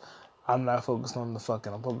cares? I'm not focused on the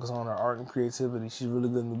fucking. I'm focused on her art and creativity. She's really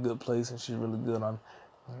good in the good place, and she's really good on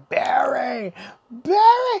Barry.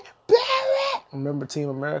 Remember Team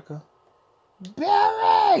America?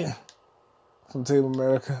 Barry from Team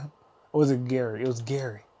America. Or was it Gary? It was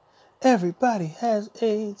Gary. Everybody has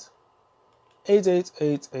AIDS. AIDS.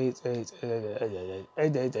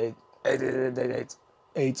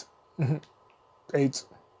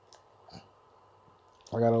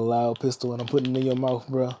 I got a loud pistol and I'm putting it in your mouth,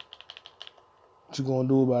 bro. What you gonna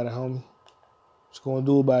do about it, homie? What you gonna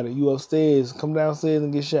do about it? You upstairs. Come downstairs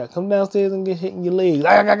and get shot. Come downstairs and get hit in your legs.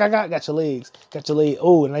 Got your legs. Got your legs.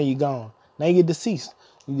 Oh, now you gone. Now you get deceased.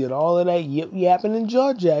 You did all of that yip-yapping and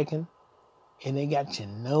jaw-jacking. And they got you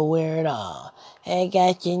nowhere at all. They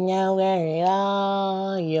got you nowhere at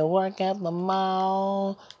all. You work at the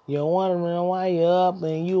mall. You're wondering why you're up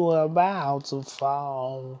and you are about to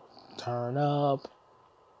fall. Turn up.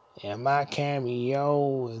 And my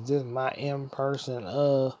cameo, is this my impersonation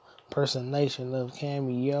of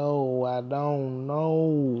cameo? I don't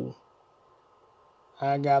know.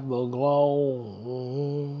 I got the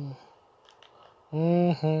glow.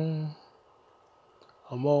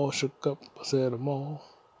 I'm all shook up. I said I'm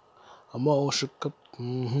all shook up.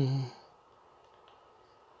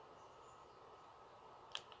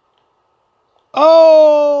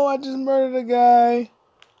 Oh, I just murdered a guy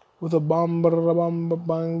with a bomb,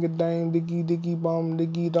 bang, dang, diggy, bomb,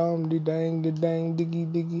 diggy, dom, dang,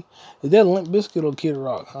 diggy. Is that Limp Bizkit or Kid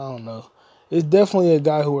Rock? I don't know. It's definitely a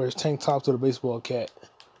guy who wears tank tops with a baseball cap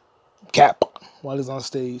while he's on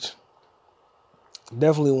stage.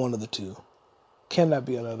 Definitely one of the two. Cannot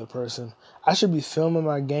be another person. I should be filming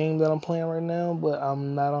my game that I'm playing right now, but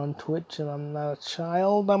I'm not on Twitch and I'm not a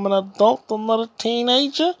child. I'm an adult. I'm not a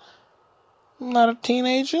teenager.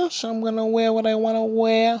 So I'm going to wear what I want to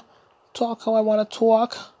wear, talk how I want to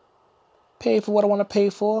talk, pay for what I want to pay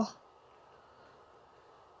for.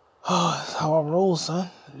 Oh, that's how I roll, son.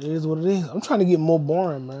 It is what it is. I'm trying to get more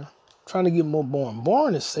boring, man.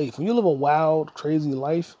 Boring is safe. When you live a wild, crazy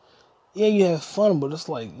life, yeah, you have fun, but it's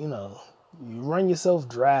like, you run yourself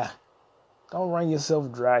dry. Don't run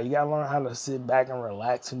yourself dry. You got to learn how to sit back and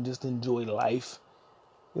relax and just enjoy life.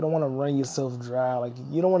 You don't want to run yourself dry. Like,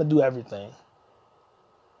 you don't want to do everything.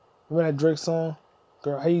 Remember that Drake song?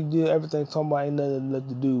 Girl, how you do everything talking about ain't nothing left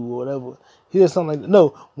to do or whatever. He did something like that.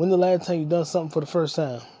 No, when the last time you done something for the first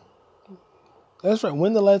time? That's right.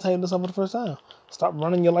 When the last time you done something for the first time? Stop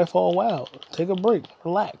running your life all wild. Take a break.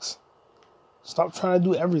 Relax. Stop trying to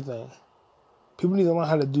do everything. People need to learn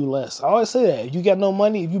how to do less. I always say that. If you got no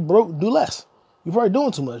money, if you broke, do less. You're probably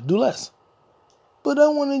doing too much. Do less. But I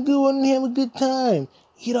want to go and have a good time.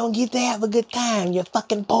 You don't get to have a good time. You're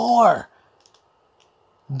fucking poor.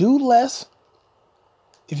 Do less.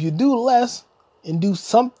 If you do less and do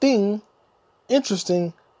something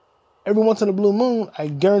interesting every once in a blue moon, I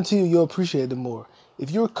guarantee you'll appreciate it more. If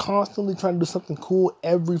you're constantly trying to do something cool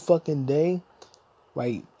every fucking day,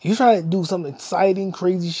 like, if you're trying to do something exciting,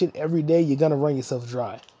 crazy shit every day, you're going to run yourself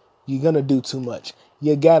dry. You're going to do too much.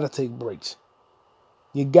 You got to take breaks.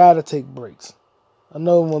 I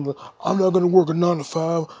know I'm not going to work a 9 to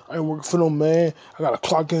 5. I ain't working for no man. I got to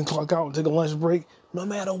clock in, clock out, and take a lunch break. No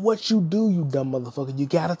matter what you do, you dumb motherfucker, you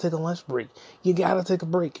got to take a lunch break. You got to take a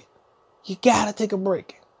break.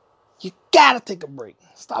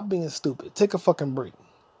 Stop being stupid. Take a fucking break.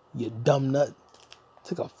 You dumb nut.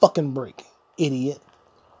 Take a fucking break, idiot.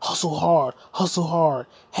 Hustle hard.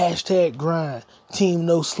 Hashtag grind. Team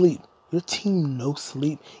no sleep. Your team no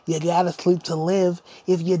sleep. You gotta sleep to live.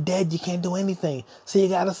 If you're dead, you can't do anything. So you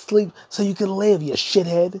gotta sleep so you can live, you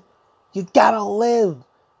shithead. You gotta live.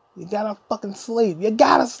 You gotta fucking sleep. You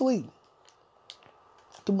gotta sleep.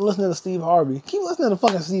 Keep listening to Steve Harvey. Keep listening to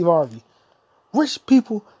fucking Steve Harvey. Rich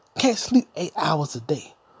people can't sleep 8 hours a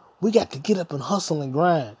day. We got to get up and hustle and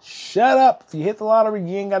grind. Shut up. If you hit the lottery,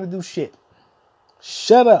 you ain't got to do shit.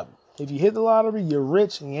 Shut up. If you hit the lottery, you're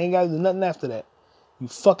rich and you ain't got to do nothing after that. You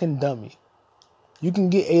fucking dummy. You can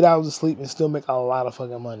get 8 hours of sleep and still make a lot of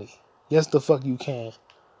fucking money. Yes, the fuck you can.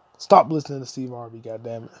 Stop listening to Steve Harvey,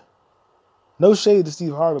 goddammit. No shade to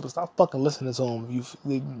Steve Harvey, but stop fucking listening to him.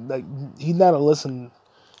 He's not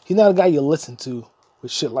a guy you listen to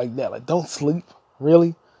with shit like that. Like, don't sleep.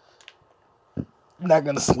 Really? You're not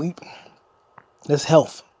gonna sleep. That's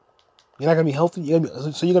health. You're not gonna be healthy. You're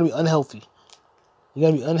gonna be unhealthy.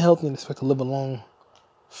 You're gonna be unhealthy and expect to live a long,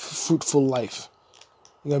 fruitful life.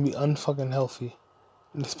 You're gonna be unfucking healthy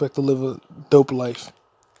and expect to live a dope life.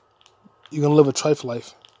 You're gonna live a trife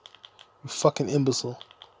life. You fucking imbecile.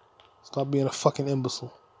 Stop being a fucking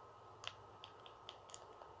imbecile.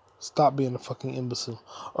 Stop being a fucking imbecile.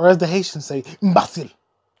 Or as the Haitians say, imbecile.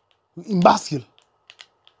 You imbecile.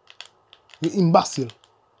 You imbecile.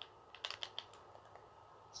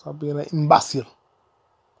 Stop being an imbecile.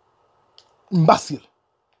 Imbecile.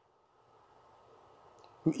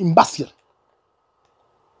 You imbecile.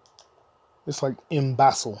 It's like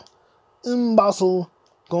imbecile. Imbecile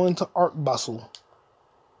going to Art Basel.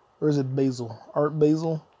 Or is it basil? Art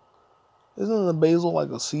basil? Isn't the basil like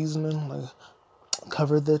a seasoning? Like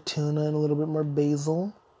cover the tuna in a little bit more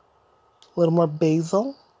basil. A little more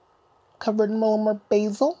basil. Cover it in a little more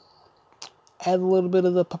basil. Add a little bit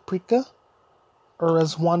of the paprika. Or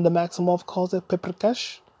as Wanda Maximoff calls it,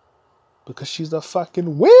 paprikash. Because she's a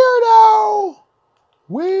fucking weirdo.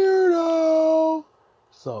 Weirdo.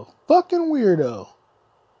 So fucking weirdo.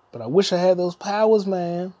 But I wish I had those powers,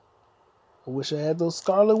 man. I wish I had those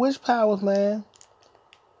Scarlet Witch powers, man.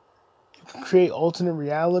 You can create alternate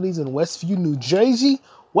realities in Westview, New Jersey.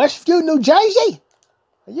 Westview, New Jersey?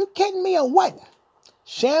 Are you kidding me or what?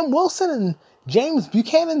 Sam Wilson and James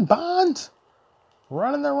Buchanan Bond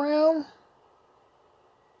running around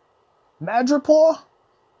Madripoor,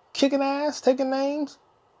 kicking ass, taking names,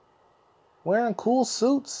 wearing cool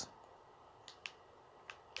suits.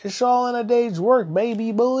 It's all in a day's work,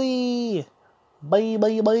 baby boy.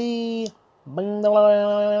 Baby boy.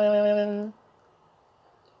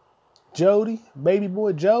 Jody, baby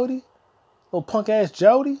boy Jody. Little punk ass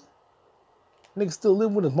Jody. Nigga still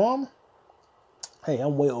living with his mama. Hey,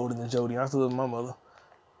 I'm way older than Jody. I still live with my mother.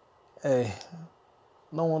 Hey,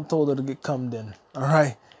 no one told her to get cummed in.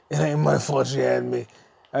 Alright? It ain't my fault she had me.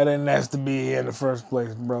 I didn't ask to be here in the first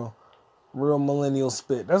place, bro. Real millennial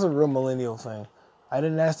spit. That's a real millennial thing. I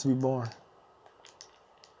didn't ask to be born.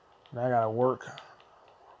 Now I gotta work.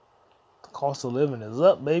 The cost of living is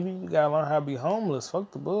up, baby. You gotta learn how to be homeless.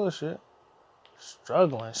 Fuck the bullshit.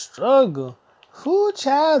 Struggle. Who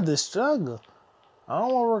child the struggle? I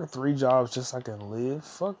don't want to work 3 jobs just so I can live.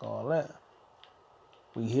 Fuck all that.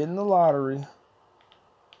 We hitting the lottery,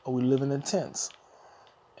 or we living in tents.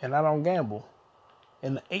 And I don't gamble.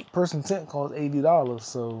 And the 8-person tent costs $80,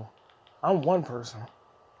 so I'm one person.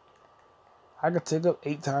 I could take up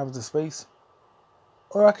 8 times the space.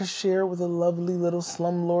 Or I could share with a lovely little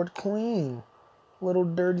slumlord queen. Little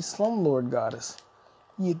dirty slumlord goddess.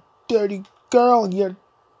 You dirty girl, you're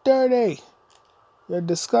dirty. You're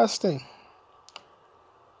disgusting.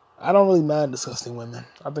 I don't really mind disgusting women.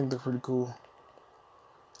 I think they're pretty cool.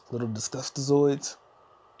 Little disgustazoids.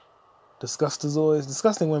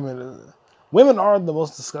 Disgusting women. Women are the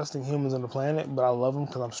most disgusting humans on the planet, but I love them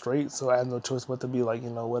because I'm straight, so I have no choice but to be like,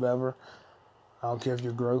 whatever. I don't care if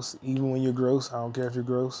you're gross. Even when you're gross, I don't care if you're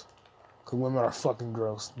gross. Because women are fucking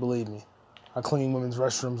gross. Believe me. I cleaned women's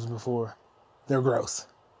restrooms before. They're gross.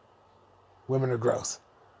 Women are gross.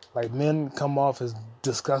 Like, men come off as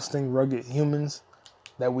disgusting, rugged humans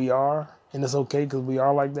that we are. And it's okay because we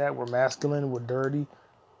are like that. We're masculine. We're dirty.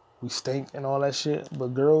 We stink and all that shit.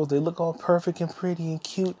 But girls, they look all perfect and pretty and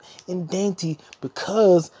cute and dainty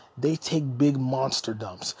because they take big monster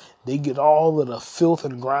dumps. They get all of the filth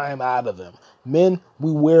and grime out of them. Men,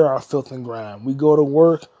 we wear our filth and grime. We go to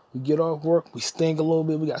work. We get off work. We stink a little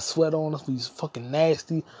bit. We got sweat on us. We fucking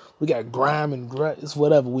nasty. We got grime and grit. It's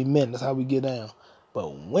whatever. We men. That's how we get down.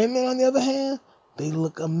 But women, on the other hand, they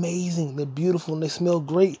look amazing. They're beautiful and they smell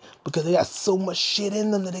great because they got so much shit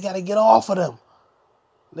in them that they got to get off of them.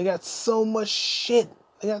 They got so much shit.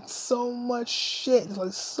 It's like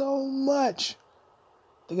so much.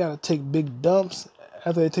 They got to take big dumps.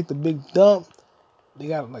 After they take the big dump, they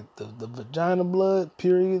got like the vagina blood,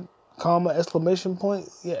 period, comma, exclamation point.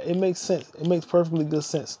 Yeah, it makes sense. It makes perfectly good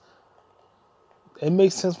sense. It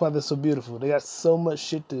makes sense why they're so beautiful. They got so much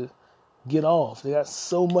shit to get off. They got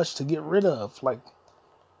so much to get rid of. Like,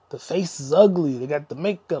 the face is ugly. They got the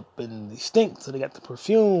makeup and they stink. So they got the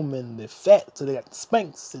perfume and the fat. So they got the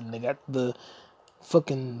Spanx and they got the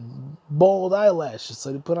fucking bald eyelashes.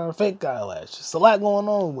 So they put on fake eyelashes. It's a lot going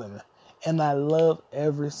on with women. And I love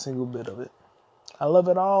every single bit of it. I love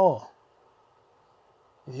it all.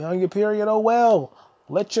 If you're on your period, oh well.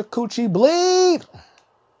 Let your coochie bleed.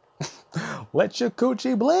 Let your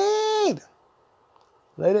coochie bleed.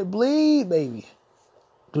 Let it bleed, baby.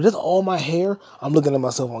 Dude, this all my hair. I'm looking at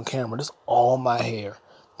myself on camera. This all my hair.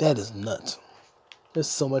 That is nuts. There's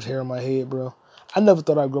so much hair on my head, bro. I never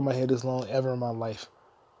thought I'd grow my hair this long ever in my life.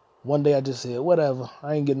 One day I just said, whatever.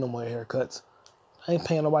 I ain't getting no more haircuts. I ain't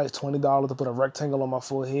paying nobody $20 to put a rectangle on my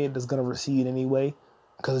forehead that's going to recede anyway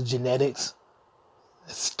because of genetics.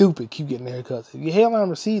 It's stupid. Keep getting haircuts. If your hairline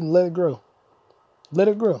receding, let it grow. Let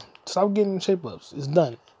it grow. Stop getting shape ups. It's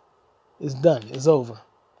done. It's done. It's over.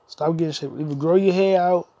 Stop getting shaved. Either grow your hair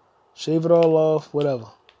out, shave it all off, whatever.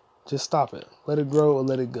 Just stop it. Let it grow or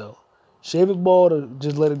let it go. Shave it bald or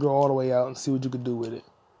just let it grow all the way out and see what you can do with it.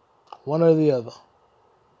 One or the other.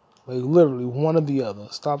 Like literally one or the other.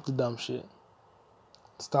 Stop the dumb shit.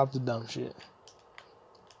 Stop the dumb shit.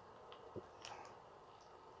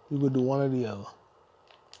 You could do one or the other.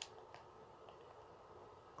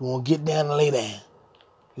 You want to get down and lay down.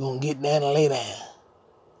 You want to get down and lay down.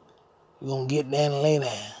 You want to get down and lay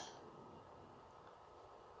down.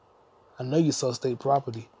 I know you saw state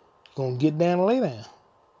property. You going to get down and lay down.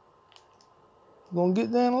 You going to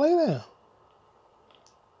get down and lay down.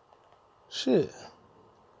 Shit.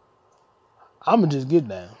 I'm going to just get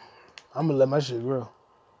down. I'm going to let my shit grow.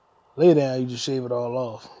 Lay down, you just shave it all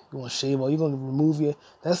off. You want to shave all, you're going to remove your,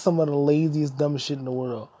 that's some of the laziest, dumbest shit in the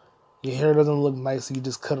world. Your hair doesn't look nice, so you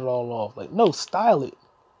just cut it all off. Like, no, style it.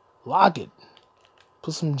 Lock it.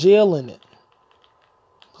 Put some gel in it.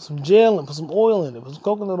 Put some gel in it. Put some oil in it. Put some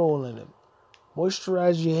coconut oil in it.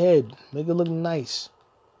 Moisturize your head. Make it look nice.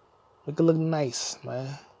 Make it look nice,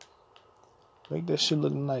 man. Make that shit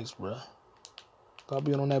look nice, bruh. Stop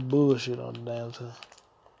being on that bullshit all the damn time.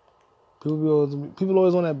 People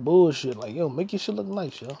always on that bullshit. Like, yo, make your shit look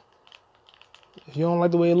nice, yo. If you don't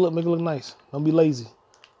like the way it look, make it look nice. Don't be lazy.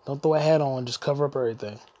 Don't throw a hat on. Just cover up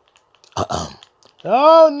everything.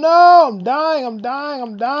 Oh, no. I'm dying. I'm dying.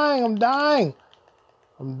 I'm dying. I'm dying.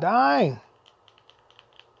 I'm dying.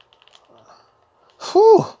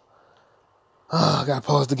 Whew. Oh, I gotta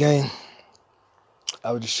pause the game.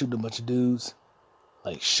 I was just shooting a bunch of dudes.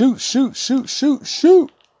 Like, shoot, shoot, shoot, shoot,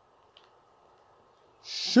 shoot.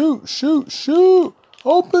 Shoot, shoot, shoot.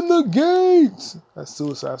 Open the gates. That's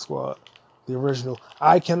Suicide Squad, the original.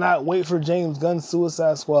 I cannot wait for James Gunn's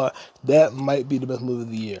Suicide Squad. That might be the best movie of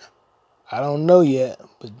the year. I don't know yet,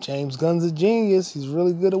 but James Gunn's a genius. He's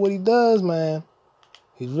really good at what he does, man.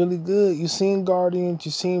 He's really good. You've seen Guardians.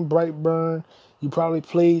 You've seen Brightburn. You probably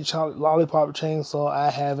played Lollipop Chainsaw. I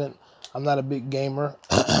haven't. I'm not a big gamer.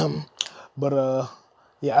 But,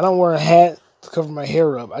 yeah, I don't wear a hat to cover my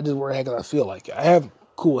hair up. I just wear a hat because I feel like it. I have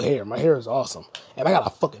cool hair. My hair is awesome. And I got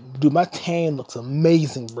a fucking... Dude, my tan looks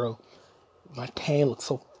amazing, bro. My tan looks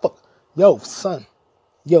so Yo, son.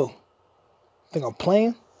 Yo. Think I'm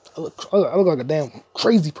playing? I look like a damn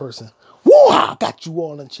crazy person. Woo! I got you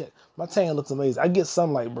all in check. My tan looks amazing. I get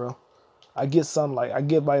sunlight, bro. I get sunlight. I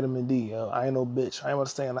get vitamin D, yo. I ain't no bitch. I ain't about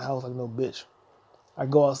to stay in the house like no bitch. I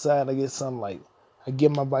go outside, I get sunlight. I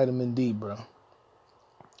get my vitamin D, bro.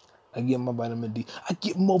 I get my vitamin D. I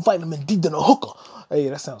get more vitamin D than a hooker. Hey,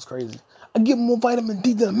 that sounds crazy. I get more vitamin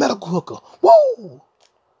D than a medical hooker. Woo!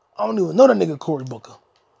 I don't even know that nigga Cory Booker.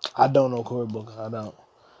 I don't know Cory Booker. I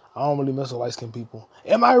don't really mess with light-skinned people.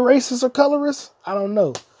 Am I racist or colorist? I don't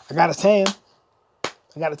know. I got a tan.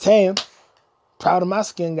 Proud of my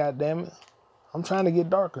skin, goddammit. I'm trying to get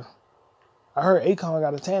darker. I heard Akon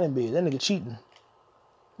got a tanning bed. That nigga cheating.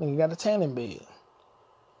 Nigga got a tanning bed.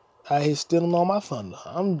 I here stealing all my thunder.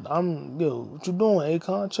 Yo, what you doing,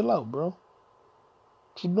 Akon? Chill out, bro.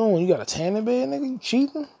 What you doing? You got a tanning bed, nigga? You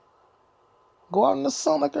cheating? Go out in the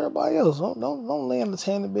sun like everybody else. Don't lay in the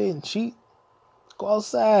tanning bed and cheat. Go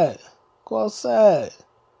outside. Go outside.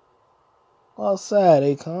 Go outside,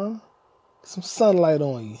 Akon. Get some sunlight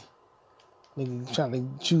on you. Nigga trying to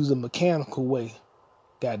choose a mechanical way.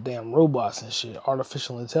 Goddamn robots and shit.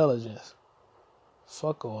 Artificial intelligence.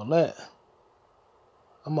 Fuck all that.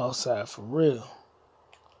 I'm outside for real.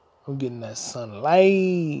 I'm getting that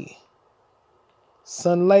sunlight.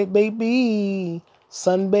 Sunlight, baby.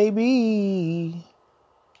 Sun, baby.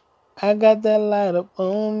 I got that light up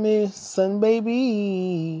on me. Sun,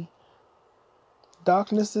 baby.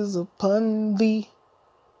 Darkness is upon thee.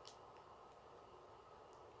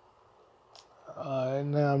 Alright,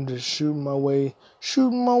 now I'm just shooting my way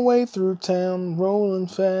through town, rolling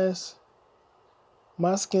fast.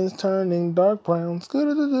 My skin's turning dark brown.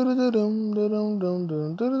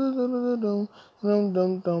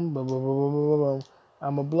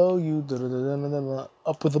 I'ma blow you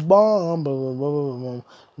up with a bomb.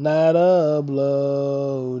 Not a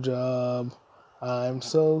blow job. I'm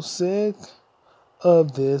so sick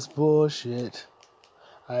of this bullshit.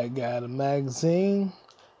 I got a magazine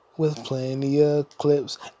with plenty of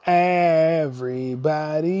clips. Everybody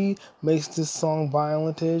makes this song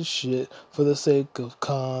violent as shit for the sake of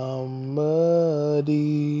comedy.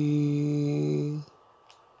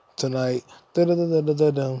 Tonight,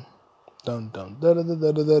 da-da-da-da-da-dum. Dum dum da da da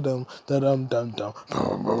da da dum da dum dum dum.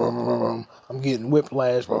 I'm getting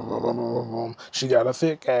whiplash. She got a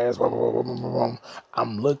thick ass.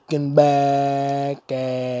 I'm looking back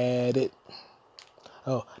at it.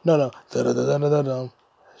 Oh no. Da da da da da dum.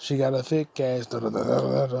 She got a thick ass.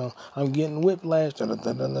 I'm getting whiplash.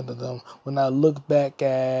 When I look back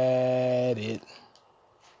at it.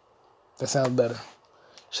 That sounds better.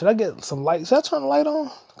 Should I get some light? Should I turn the light on?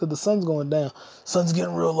 Because the sun's going down. Sun's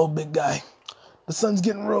getting real low, big guy. The sun's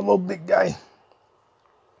getting real low, big guy.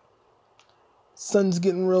 Sun's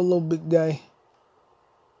getting real low, big guy.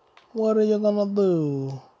 What are you gonna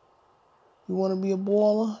do? You want to be a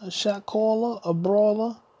baller, a shot caller, a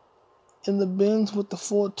brawler in the bins with the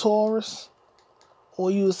Ford Taurus?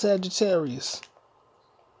 Or you a Sagittarius?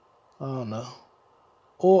 I don't know.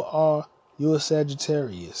 Or are you a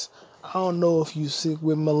Sagittarius? I don't know if you sick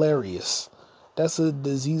with malarious. That's a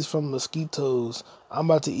disease from mosquitoes. I'm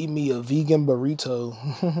about to eat me a vegan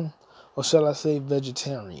burrito. Or shall I say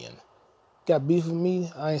vegetarian? Got beef with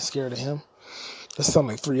me? I ain't scared of him. That sound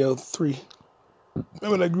like 303.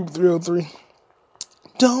 Remember that group 303?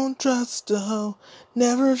 Don't trust a hoe,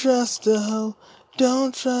 never trust a hoe.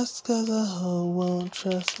 Don't trust 'cause a hoe won't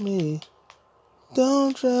trust me.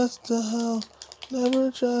 Don't trust a hoe,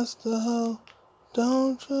 never trust a hoe.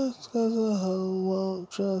 Don't trust 'cause a hoe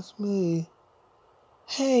won't trust me.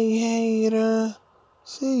 Hey hater,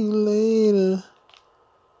 see you later.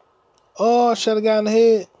 Oh, shot a guy in the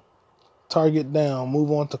head. Target down,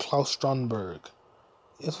 move on to Klaus Stromberg.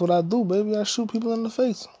 That's what I do, baby. I shoot people in the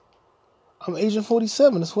face. I'm Agent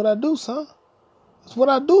 47. That's what I do, son. That's what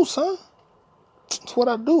I do, son. That's what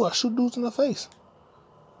I do. I shoot dudes in the face.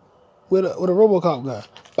 With a Robocop gun.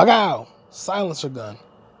 Bagow! Silencer gun.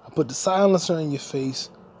 I put the silencer in your face.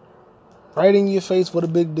 Right in your face with a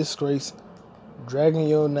big disgrace. Dragging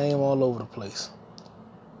your name all over the place.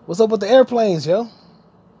 What's up with the airplanes, yo?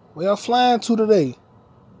 Where y'all flying to today?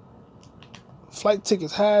 Flight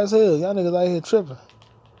tickets high as hell. Y'all niggas out here tripping.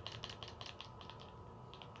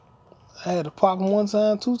 I had to pop him one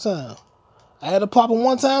time, 2 times. I had to pop him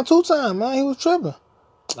one time, 2 times, man. He was tripping.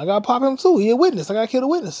 I gotta pop him too. He a witness. I gotta kill the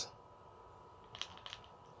witness.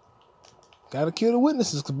 Gotta kill the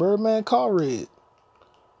witnesses because Birdman car red.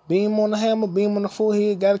 Beam on the hammer, beam on the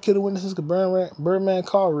forehead. Gotta kill the witnesses because Birdman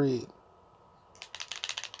car red.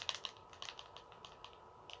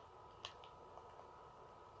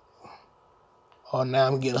 Oh, now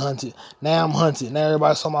I'm getting hunted. Now I'm hunted. Now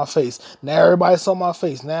everybody saw my face. Now everybody saw my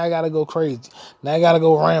face. Now I gotta go crazy. Now I gotta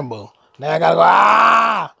go Rambo. Now I gotta go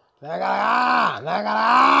ah. Now I gotta ah. Now I gotta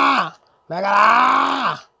ah. Now I gotta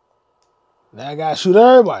ah. Now I gotta shoot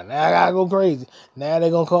everybody. Now I gotta go crazy. Now they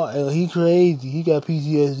gonna call, oh, he crazy. He got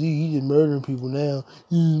PTSD. He just murdering people now.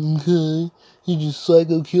 Okay. He just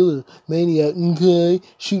psycho killer. Maniac. Okay.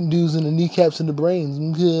 Shooting dudes in the kneecaps and the brains.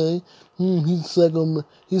 Okay. He's psycho.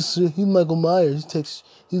 He's Michael Myers.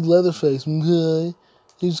 He's Leatherface. Okay.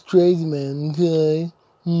 He's crazy, man. Okay.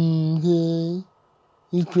 Okay.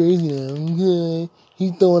 He's crazy now. Okay.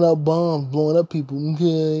 He's throwing out bombs, blowing up people.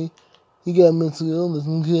 Okay. He got mental illness.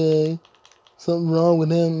 Okay. Something wrong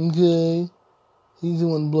with him. Okay. He just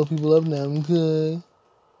want to blow people up now. Okay.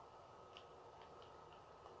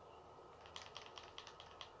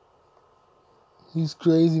 He's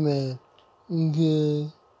crazy, man.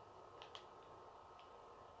 Okay.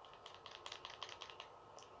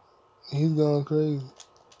 He's going crazy.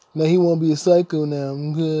 Now he won't be a psycho now.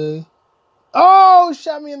 Okay. Oh,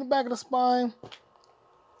 shot me in the back of the spine.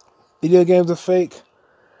 Video games are fake.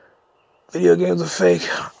 Video games are fake.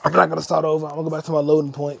 I'm not going to start over. I'm going to go back to my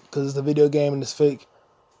loading point because it's a video game and it's fake.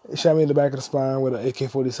 It shot me in the back of the spine with an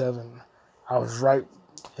AK-47. I was right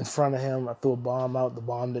in front of him. I threw a bomb out. The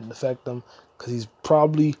bomb didn't affect him because he's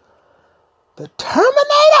probably the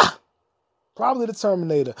Terminator. Probably the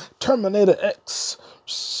Terminator. Terminator X.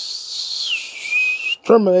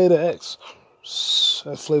 Terminator X.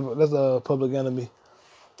 That's flavor. That's a Public Enemy.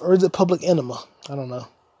 Or is it Public Enema? I don't know.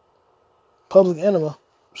 Public Enema.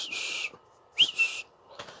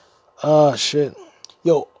 Ah, shit.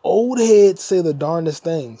 Yo, old heads say the darndest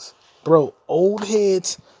things. Bro, old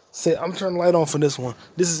heads say... I'm turning the light on for this one.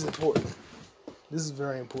 This is important. This is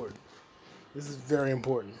very important. This is very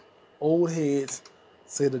important. Old heads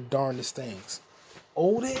say the darndest things.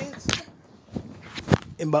 Old heads?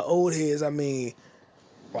 And by old heads, I mean...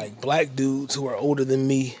 like black dudes who are older than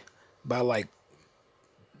me by like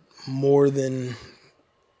more than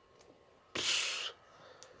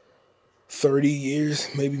 30 years,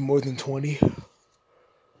 maybe more than 20.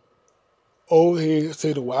 Old heads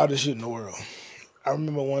say the wildest shit in the world. I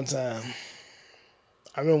remember one time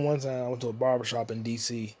I went to a barbershop in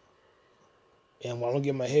D.C. and while I'm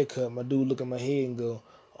getting my hair cut, my dude look at my head and go,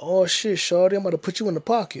 oh shit, shorty, I'm about to put you in the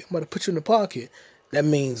pocket. I'm about to put you in the pocket. That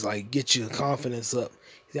means like get your confidence up.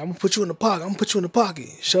 He said, I'm gonna put you in the pocket. I'm gonna put you in the pocket,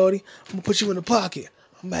 shorty. I'm gonna put you in the pocket.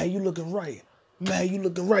 I'm mad you looking right. Man, you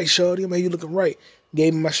looking right, shorty. Man, you looking right.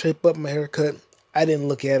 Gave me my shape up, my haircut. I didn't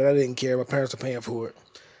look at it. I didn't care. My parents were paying for it.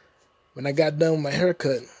 When I got done with my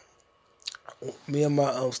haircut, me and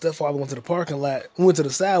my stepfather went to the parking lot. We went to the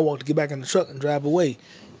sidewalk to get back in the truck and drive away.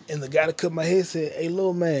 And the guy that cut my hair said, "Hey,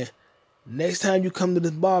 little man, next time you come to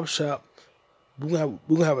this barber shop, we're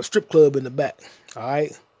gonna have a strip club in the back. All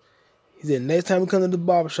right?" He said, "Next time you come to the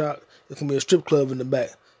barber shop, it's gonna be a strip club in the back,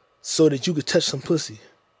 so that you could touch some pussy.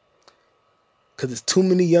 Cause there's too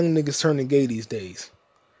many young niggas turning gay these days."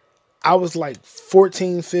 I was like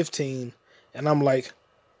 14, 15, and I'm like,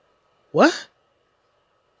 "What?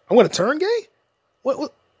 I'm gonna turn gay?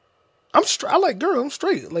 What? I'm straight. I like girls. I'm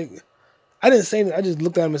straight." Like, I didn't say anything. I just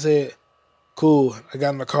looked at him and said, "Cool." I got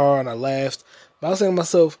in the car and I laughed. But I was saying to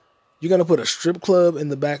myself, "You're gonna put a strip club in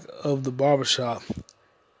the back of the barbershop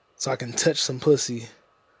so I can touch some pussy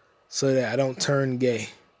so that I don't turn gay.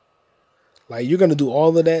 Like, you're gonna do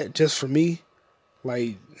all of that just for me?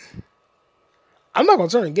 Like, I'm not gonna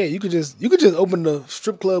turn gay. You could just open the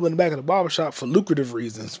strip club in the back of the barbershop for lucrative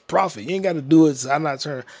reasons, profit. You ain't got to do it. So I'm not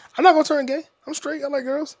gonna turn gay. I'm straight. I like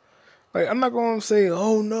girls. Like, I'm not gonna say,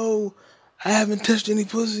 oh no, I haven't touched any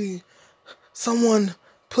pussy. Someone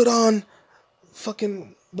put on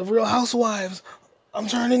fucking The Real Housewives. I'm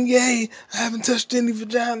turning gay. I haven't touched any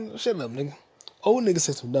vagina." Shut up, nigga. Old niggas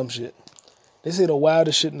say some dumb shit. They say the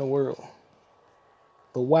wildest shit in the world.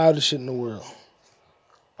 The wildest shit in the world.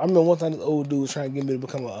 I remember one time this old dude was trying to get me to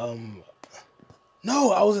become a,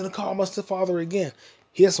 no, I was in the car with my stepfather again.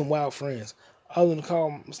 He had some wild friends. I was in the car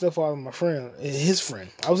with my stepfather and my friend, and his friend.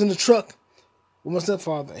 I was in the truck with my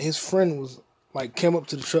stepfather, and his friend was, like, came up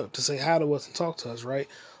to the truck to say hi to us and talk to us, right?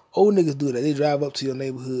 Old niggas do that. They drive up to your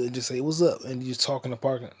neighborhood and just say, "What's up?" And you just talk in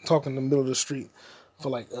the middle of the street for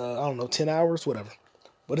like, I don't know, 10 hours, whatever.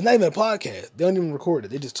 But it's not even a podcast. They don't even record it.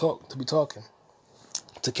 They just talk to be talking,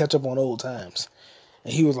 to catch up on old times.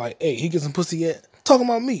 And he was like, "Hey, he get some pussy yet?" Talking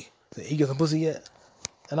about me. Said, "He get some pussy yet?"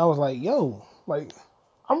 And I was like, "Yo, like,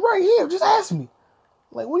 I'm right here. Just ask me.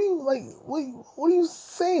 Like, what are you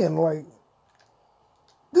saying? Like,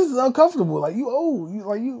 this is uncomfortable. Like, you old.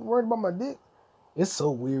 You worried about my dick?" It's so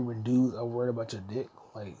weird when dudes are worried about your dick.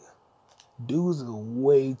 Like, dudes are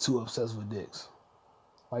way too obsessed with dicks.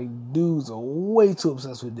 Like, dudes are way too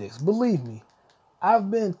obsessed with dicks. Believe me, I've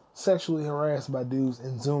been sexually harassed by dudes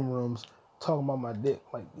in Zoom rooms talking about my dick.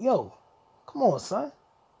 Like, yo, come on, son.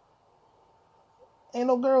 Ain't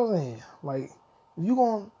no girls in here. Like, if you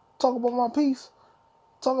gonna talk about my piece,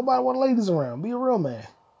 talk about it when the ladies around. Be a real man.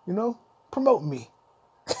 You know? Promote me.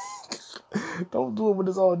 Don't do it when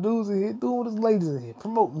there's all dudes in here. Do it when there's ladies in here.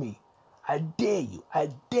 Promote me. I dare you. I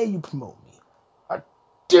dare you promote me. I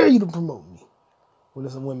dare you to promote me. When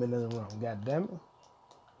there's some women in the room. God damn it.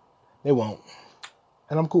 They won't.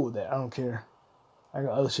 And I'm cool with that. I don't care. I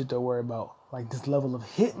got other shit to worry about. Like this level of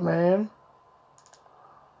hit, man.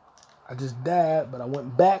 I just died, but I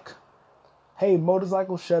went back. Hey,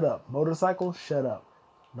 motorcycle, shut up. Motorcycle, shut up.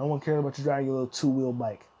 No one cares about you driving your little two-wheel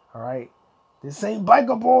bike. All right? This ain't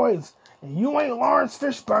Biker Boys. And you ain't Lawrence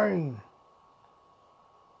Fishburne.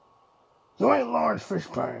 You ain't Lawrence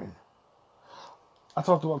Fishburne. I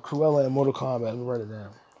talked about Cruella and Mortal Kombat. Let me write it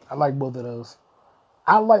down. I like both of those.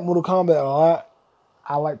 I like Mortal Kombat a lot.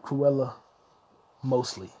 I like Cruella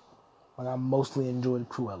mostly. Like, I mostly enjoyed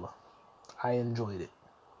Cruella. I enjoyed it.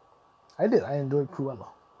 I did. I enjoyed Cruella.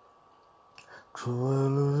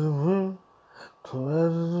 Cruella,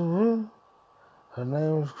 Cruella, her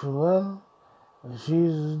name is Cruella, and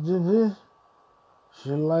she's the she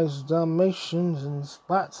likes Dalmatians and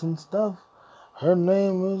spots and stuff. Her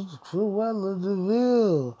name is Cruella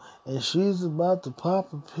DeVille, and she's about to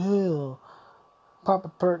pop a pill. Pop a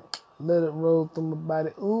perk, let it roll through my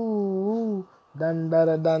body. Ooh, dun da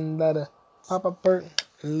da dun da da. Pop a perk,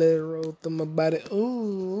 let it roll through my body.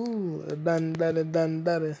 Ooh, dun da da dun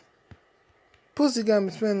da da. Pussy got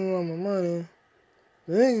me spending all my money.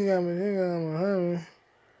 The nigga got me thinking I'm a honey.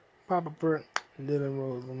 Pop a perk, let it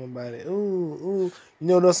roll through my body. Ooh, ooh. You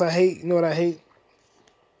know what else I hate? You know what I hate?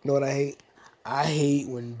 You know what I hate? I hate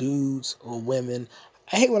when dudes or women.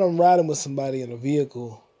 I hate when I'm riding with somebody in a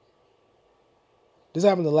vehicle. This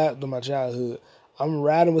happened a lot in my childhood. I'm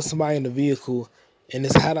riding with somebody in the vehicle, and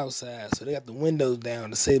it's hot outside, so they got the windows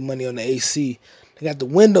down to save money on the AC. They got the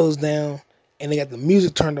windows down, and they got the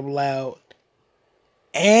music turned up loud,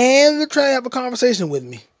 and they're trying to have a conversation with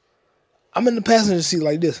me. I'm in the passenger seat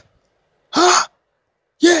like this. Huh?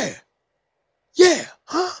 Yeah. Yeah.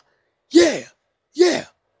 Huh? Yeah. Yeah.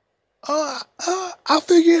 I'll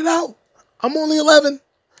figure it out. I'm only 11.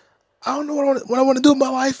 I don't know what I want to do in my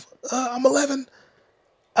life. I'm 11.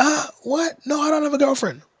 What? No, I don't have a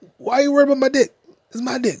girlfriend. Why are you worried about my dick? It's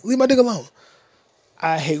my dick. Leave my dick alone.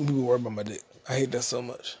 I hate when people worry about my dick. I hate that so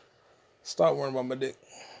much. Stop worrying about my dick.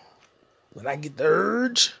 When I get the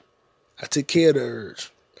urge, I take care of the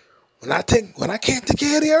urge. When I can't take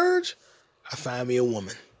care of the urge, I find me a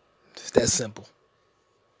woman. It's that simple.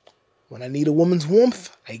 When I need a woman's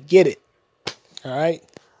warmth, I get it. All right?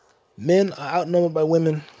 Men are outnumbered by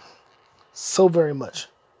women so very much.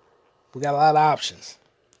 We got a lot of options.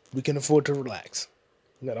 We can afford to relax.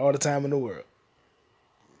 We got all the time in the world.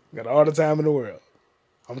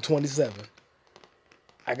 I'm 27.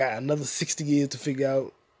 I got another 60 years to figure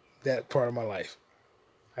out that part of my life.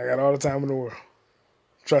 I got all the time in the world.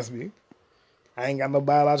 Trust me. I ain't got no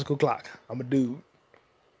biological clock. I'm a dude.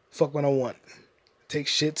 Fuck what I want. Take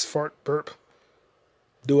shits, fart, burp.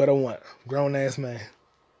 Do what I want. Grown ass man.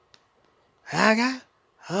 I got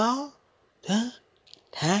all the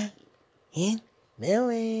time in the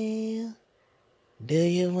world. Do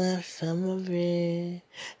you want some of it?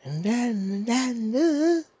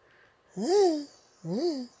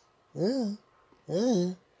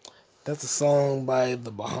 That's a song by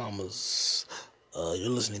the Bahamas. You're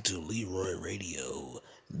listening to Leroy Radio.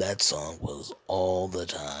 That song was All the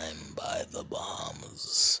Time by the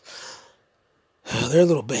Bahamas. They're a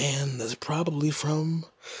little band that's probably from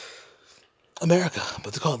America,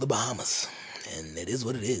 but they're called the Bahamas. And it is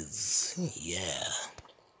what it is. Yeah.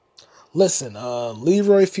 Listen,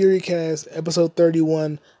 Leroy Furicast, episode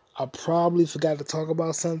 31. I probably forgot to talk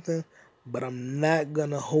about something, but I'm not going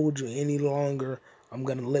to hold you any longer. I'm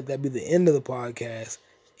going to let that be the end of the podcast.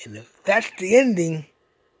 And if that's the ending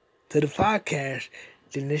to the podcast,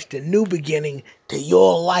 then it's the new beginning to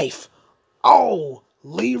your life. Oh,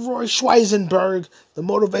 Leroy Schweizenberg, the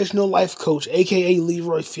motivational life coach, a.k.a.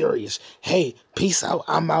 Leroy Furious. Hey, peace out.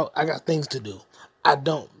 I'm out. I got things to do. I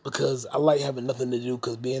don't, because I like having nothing to do,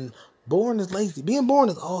 because being boring is lazy. Being boring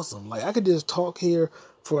is awesome. Like, I could just talk here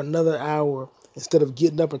for another hour instead of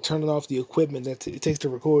getting up and turning off the equipment that it takes to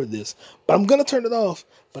record this. But I'm going to turn it off,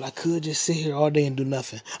 but I could just sit here all day and do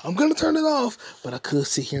nothing. I'm going to turn it off, but I could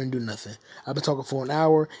sit here and do nothing. I've been talking for an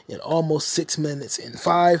hour and almost 6 minutes in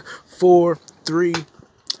 5, 4, 3,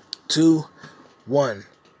 2, 1.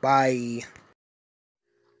 Bye.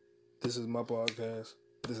 This is my podcast.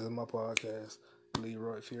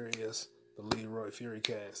 Leroy Furious, the Leroy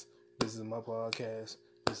Furicast. This is my podcast.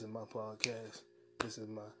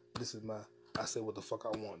 I say what the fuck I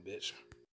want, bitch.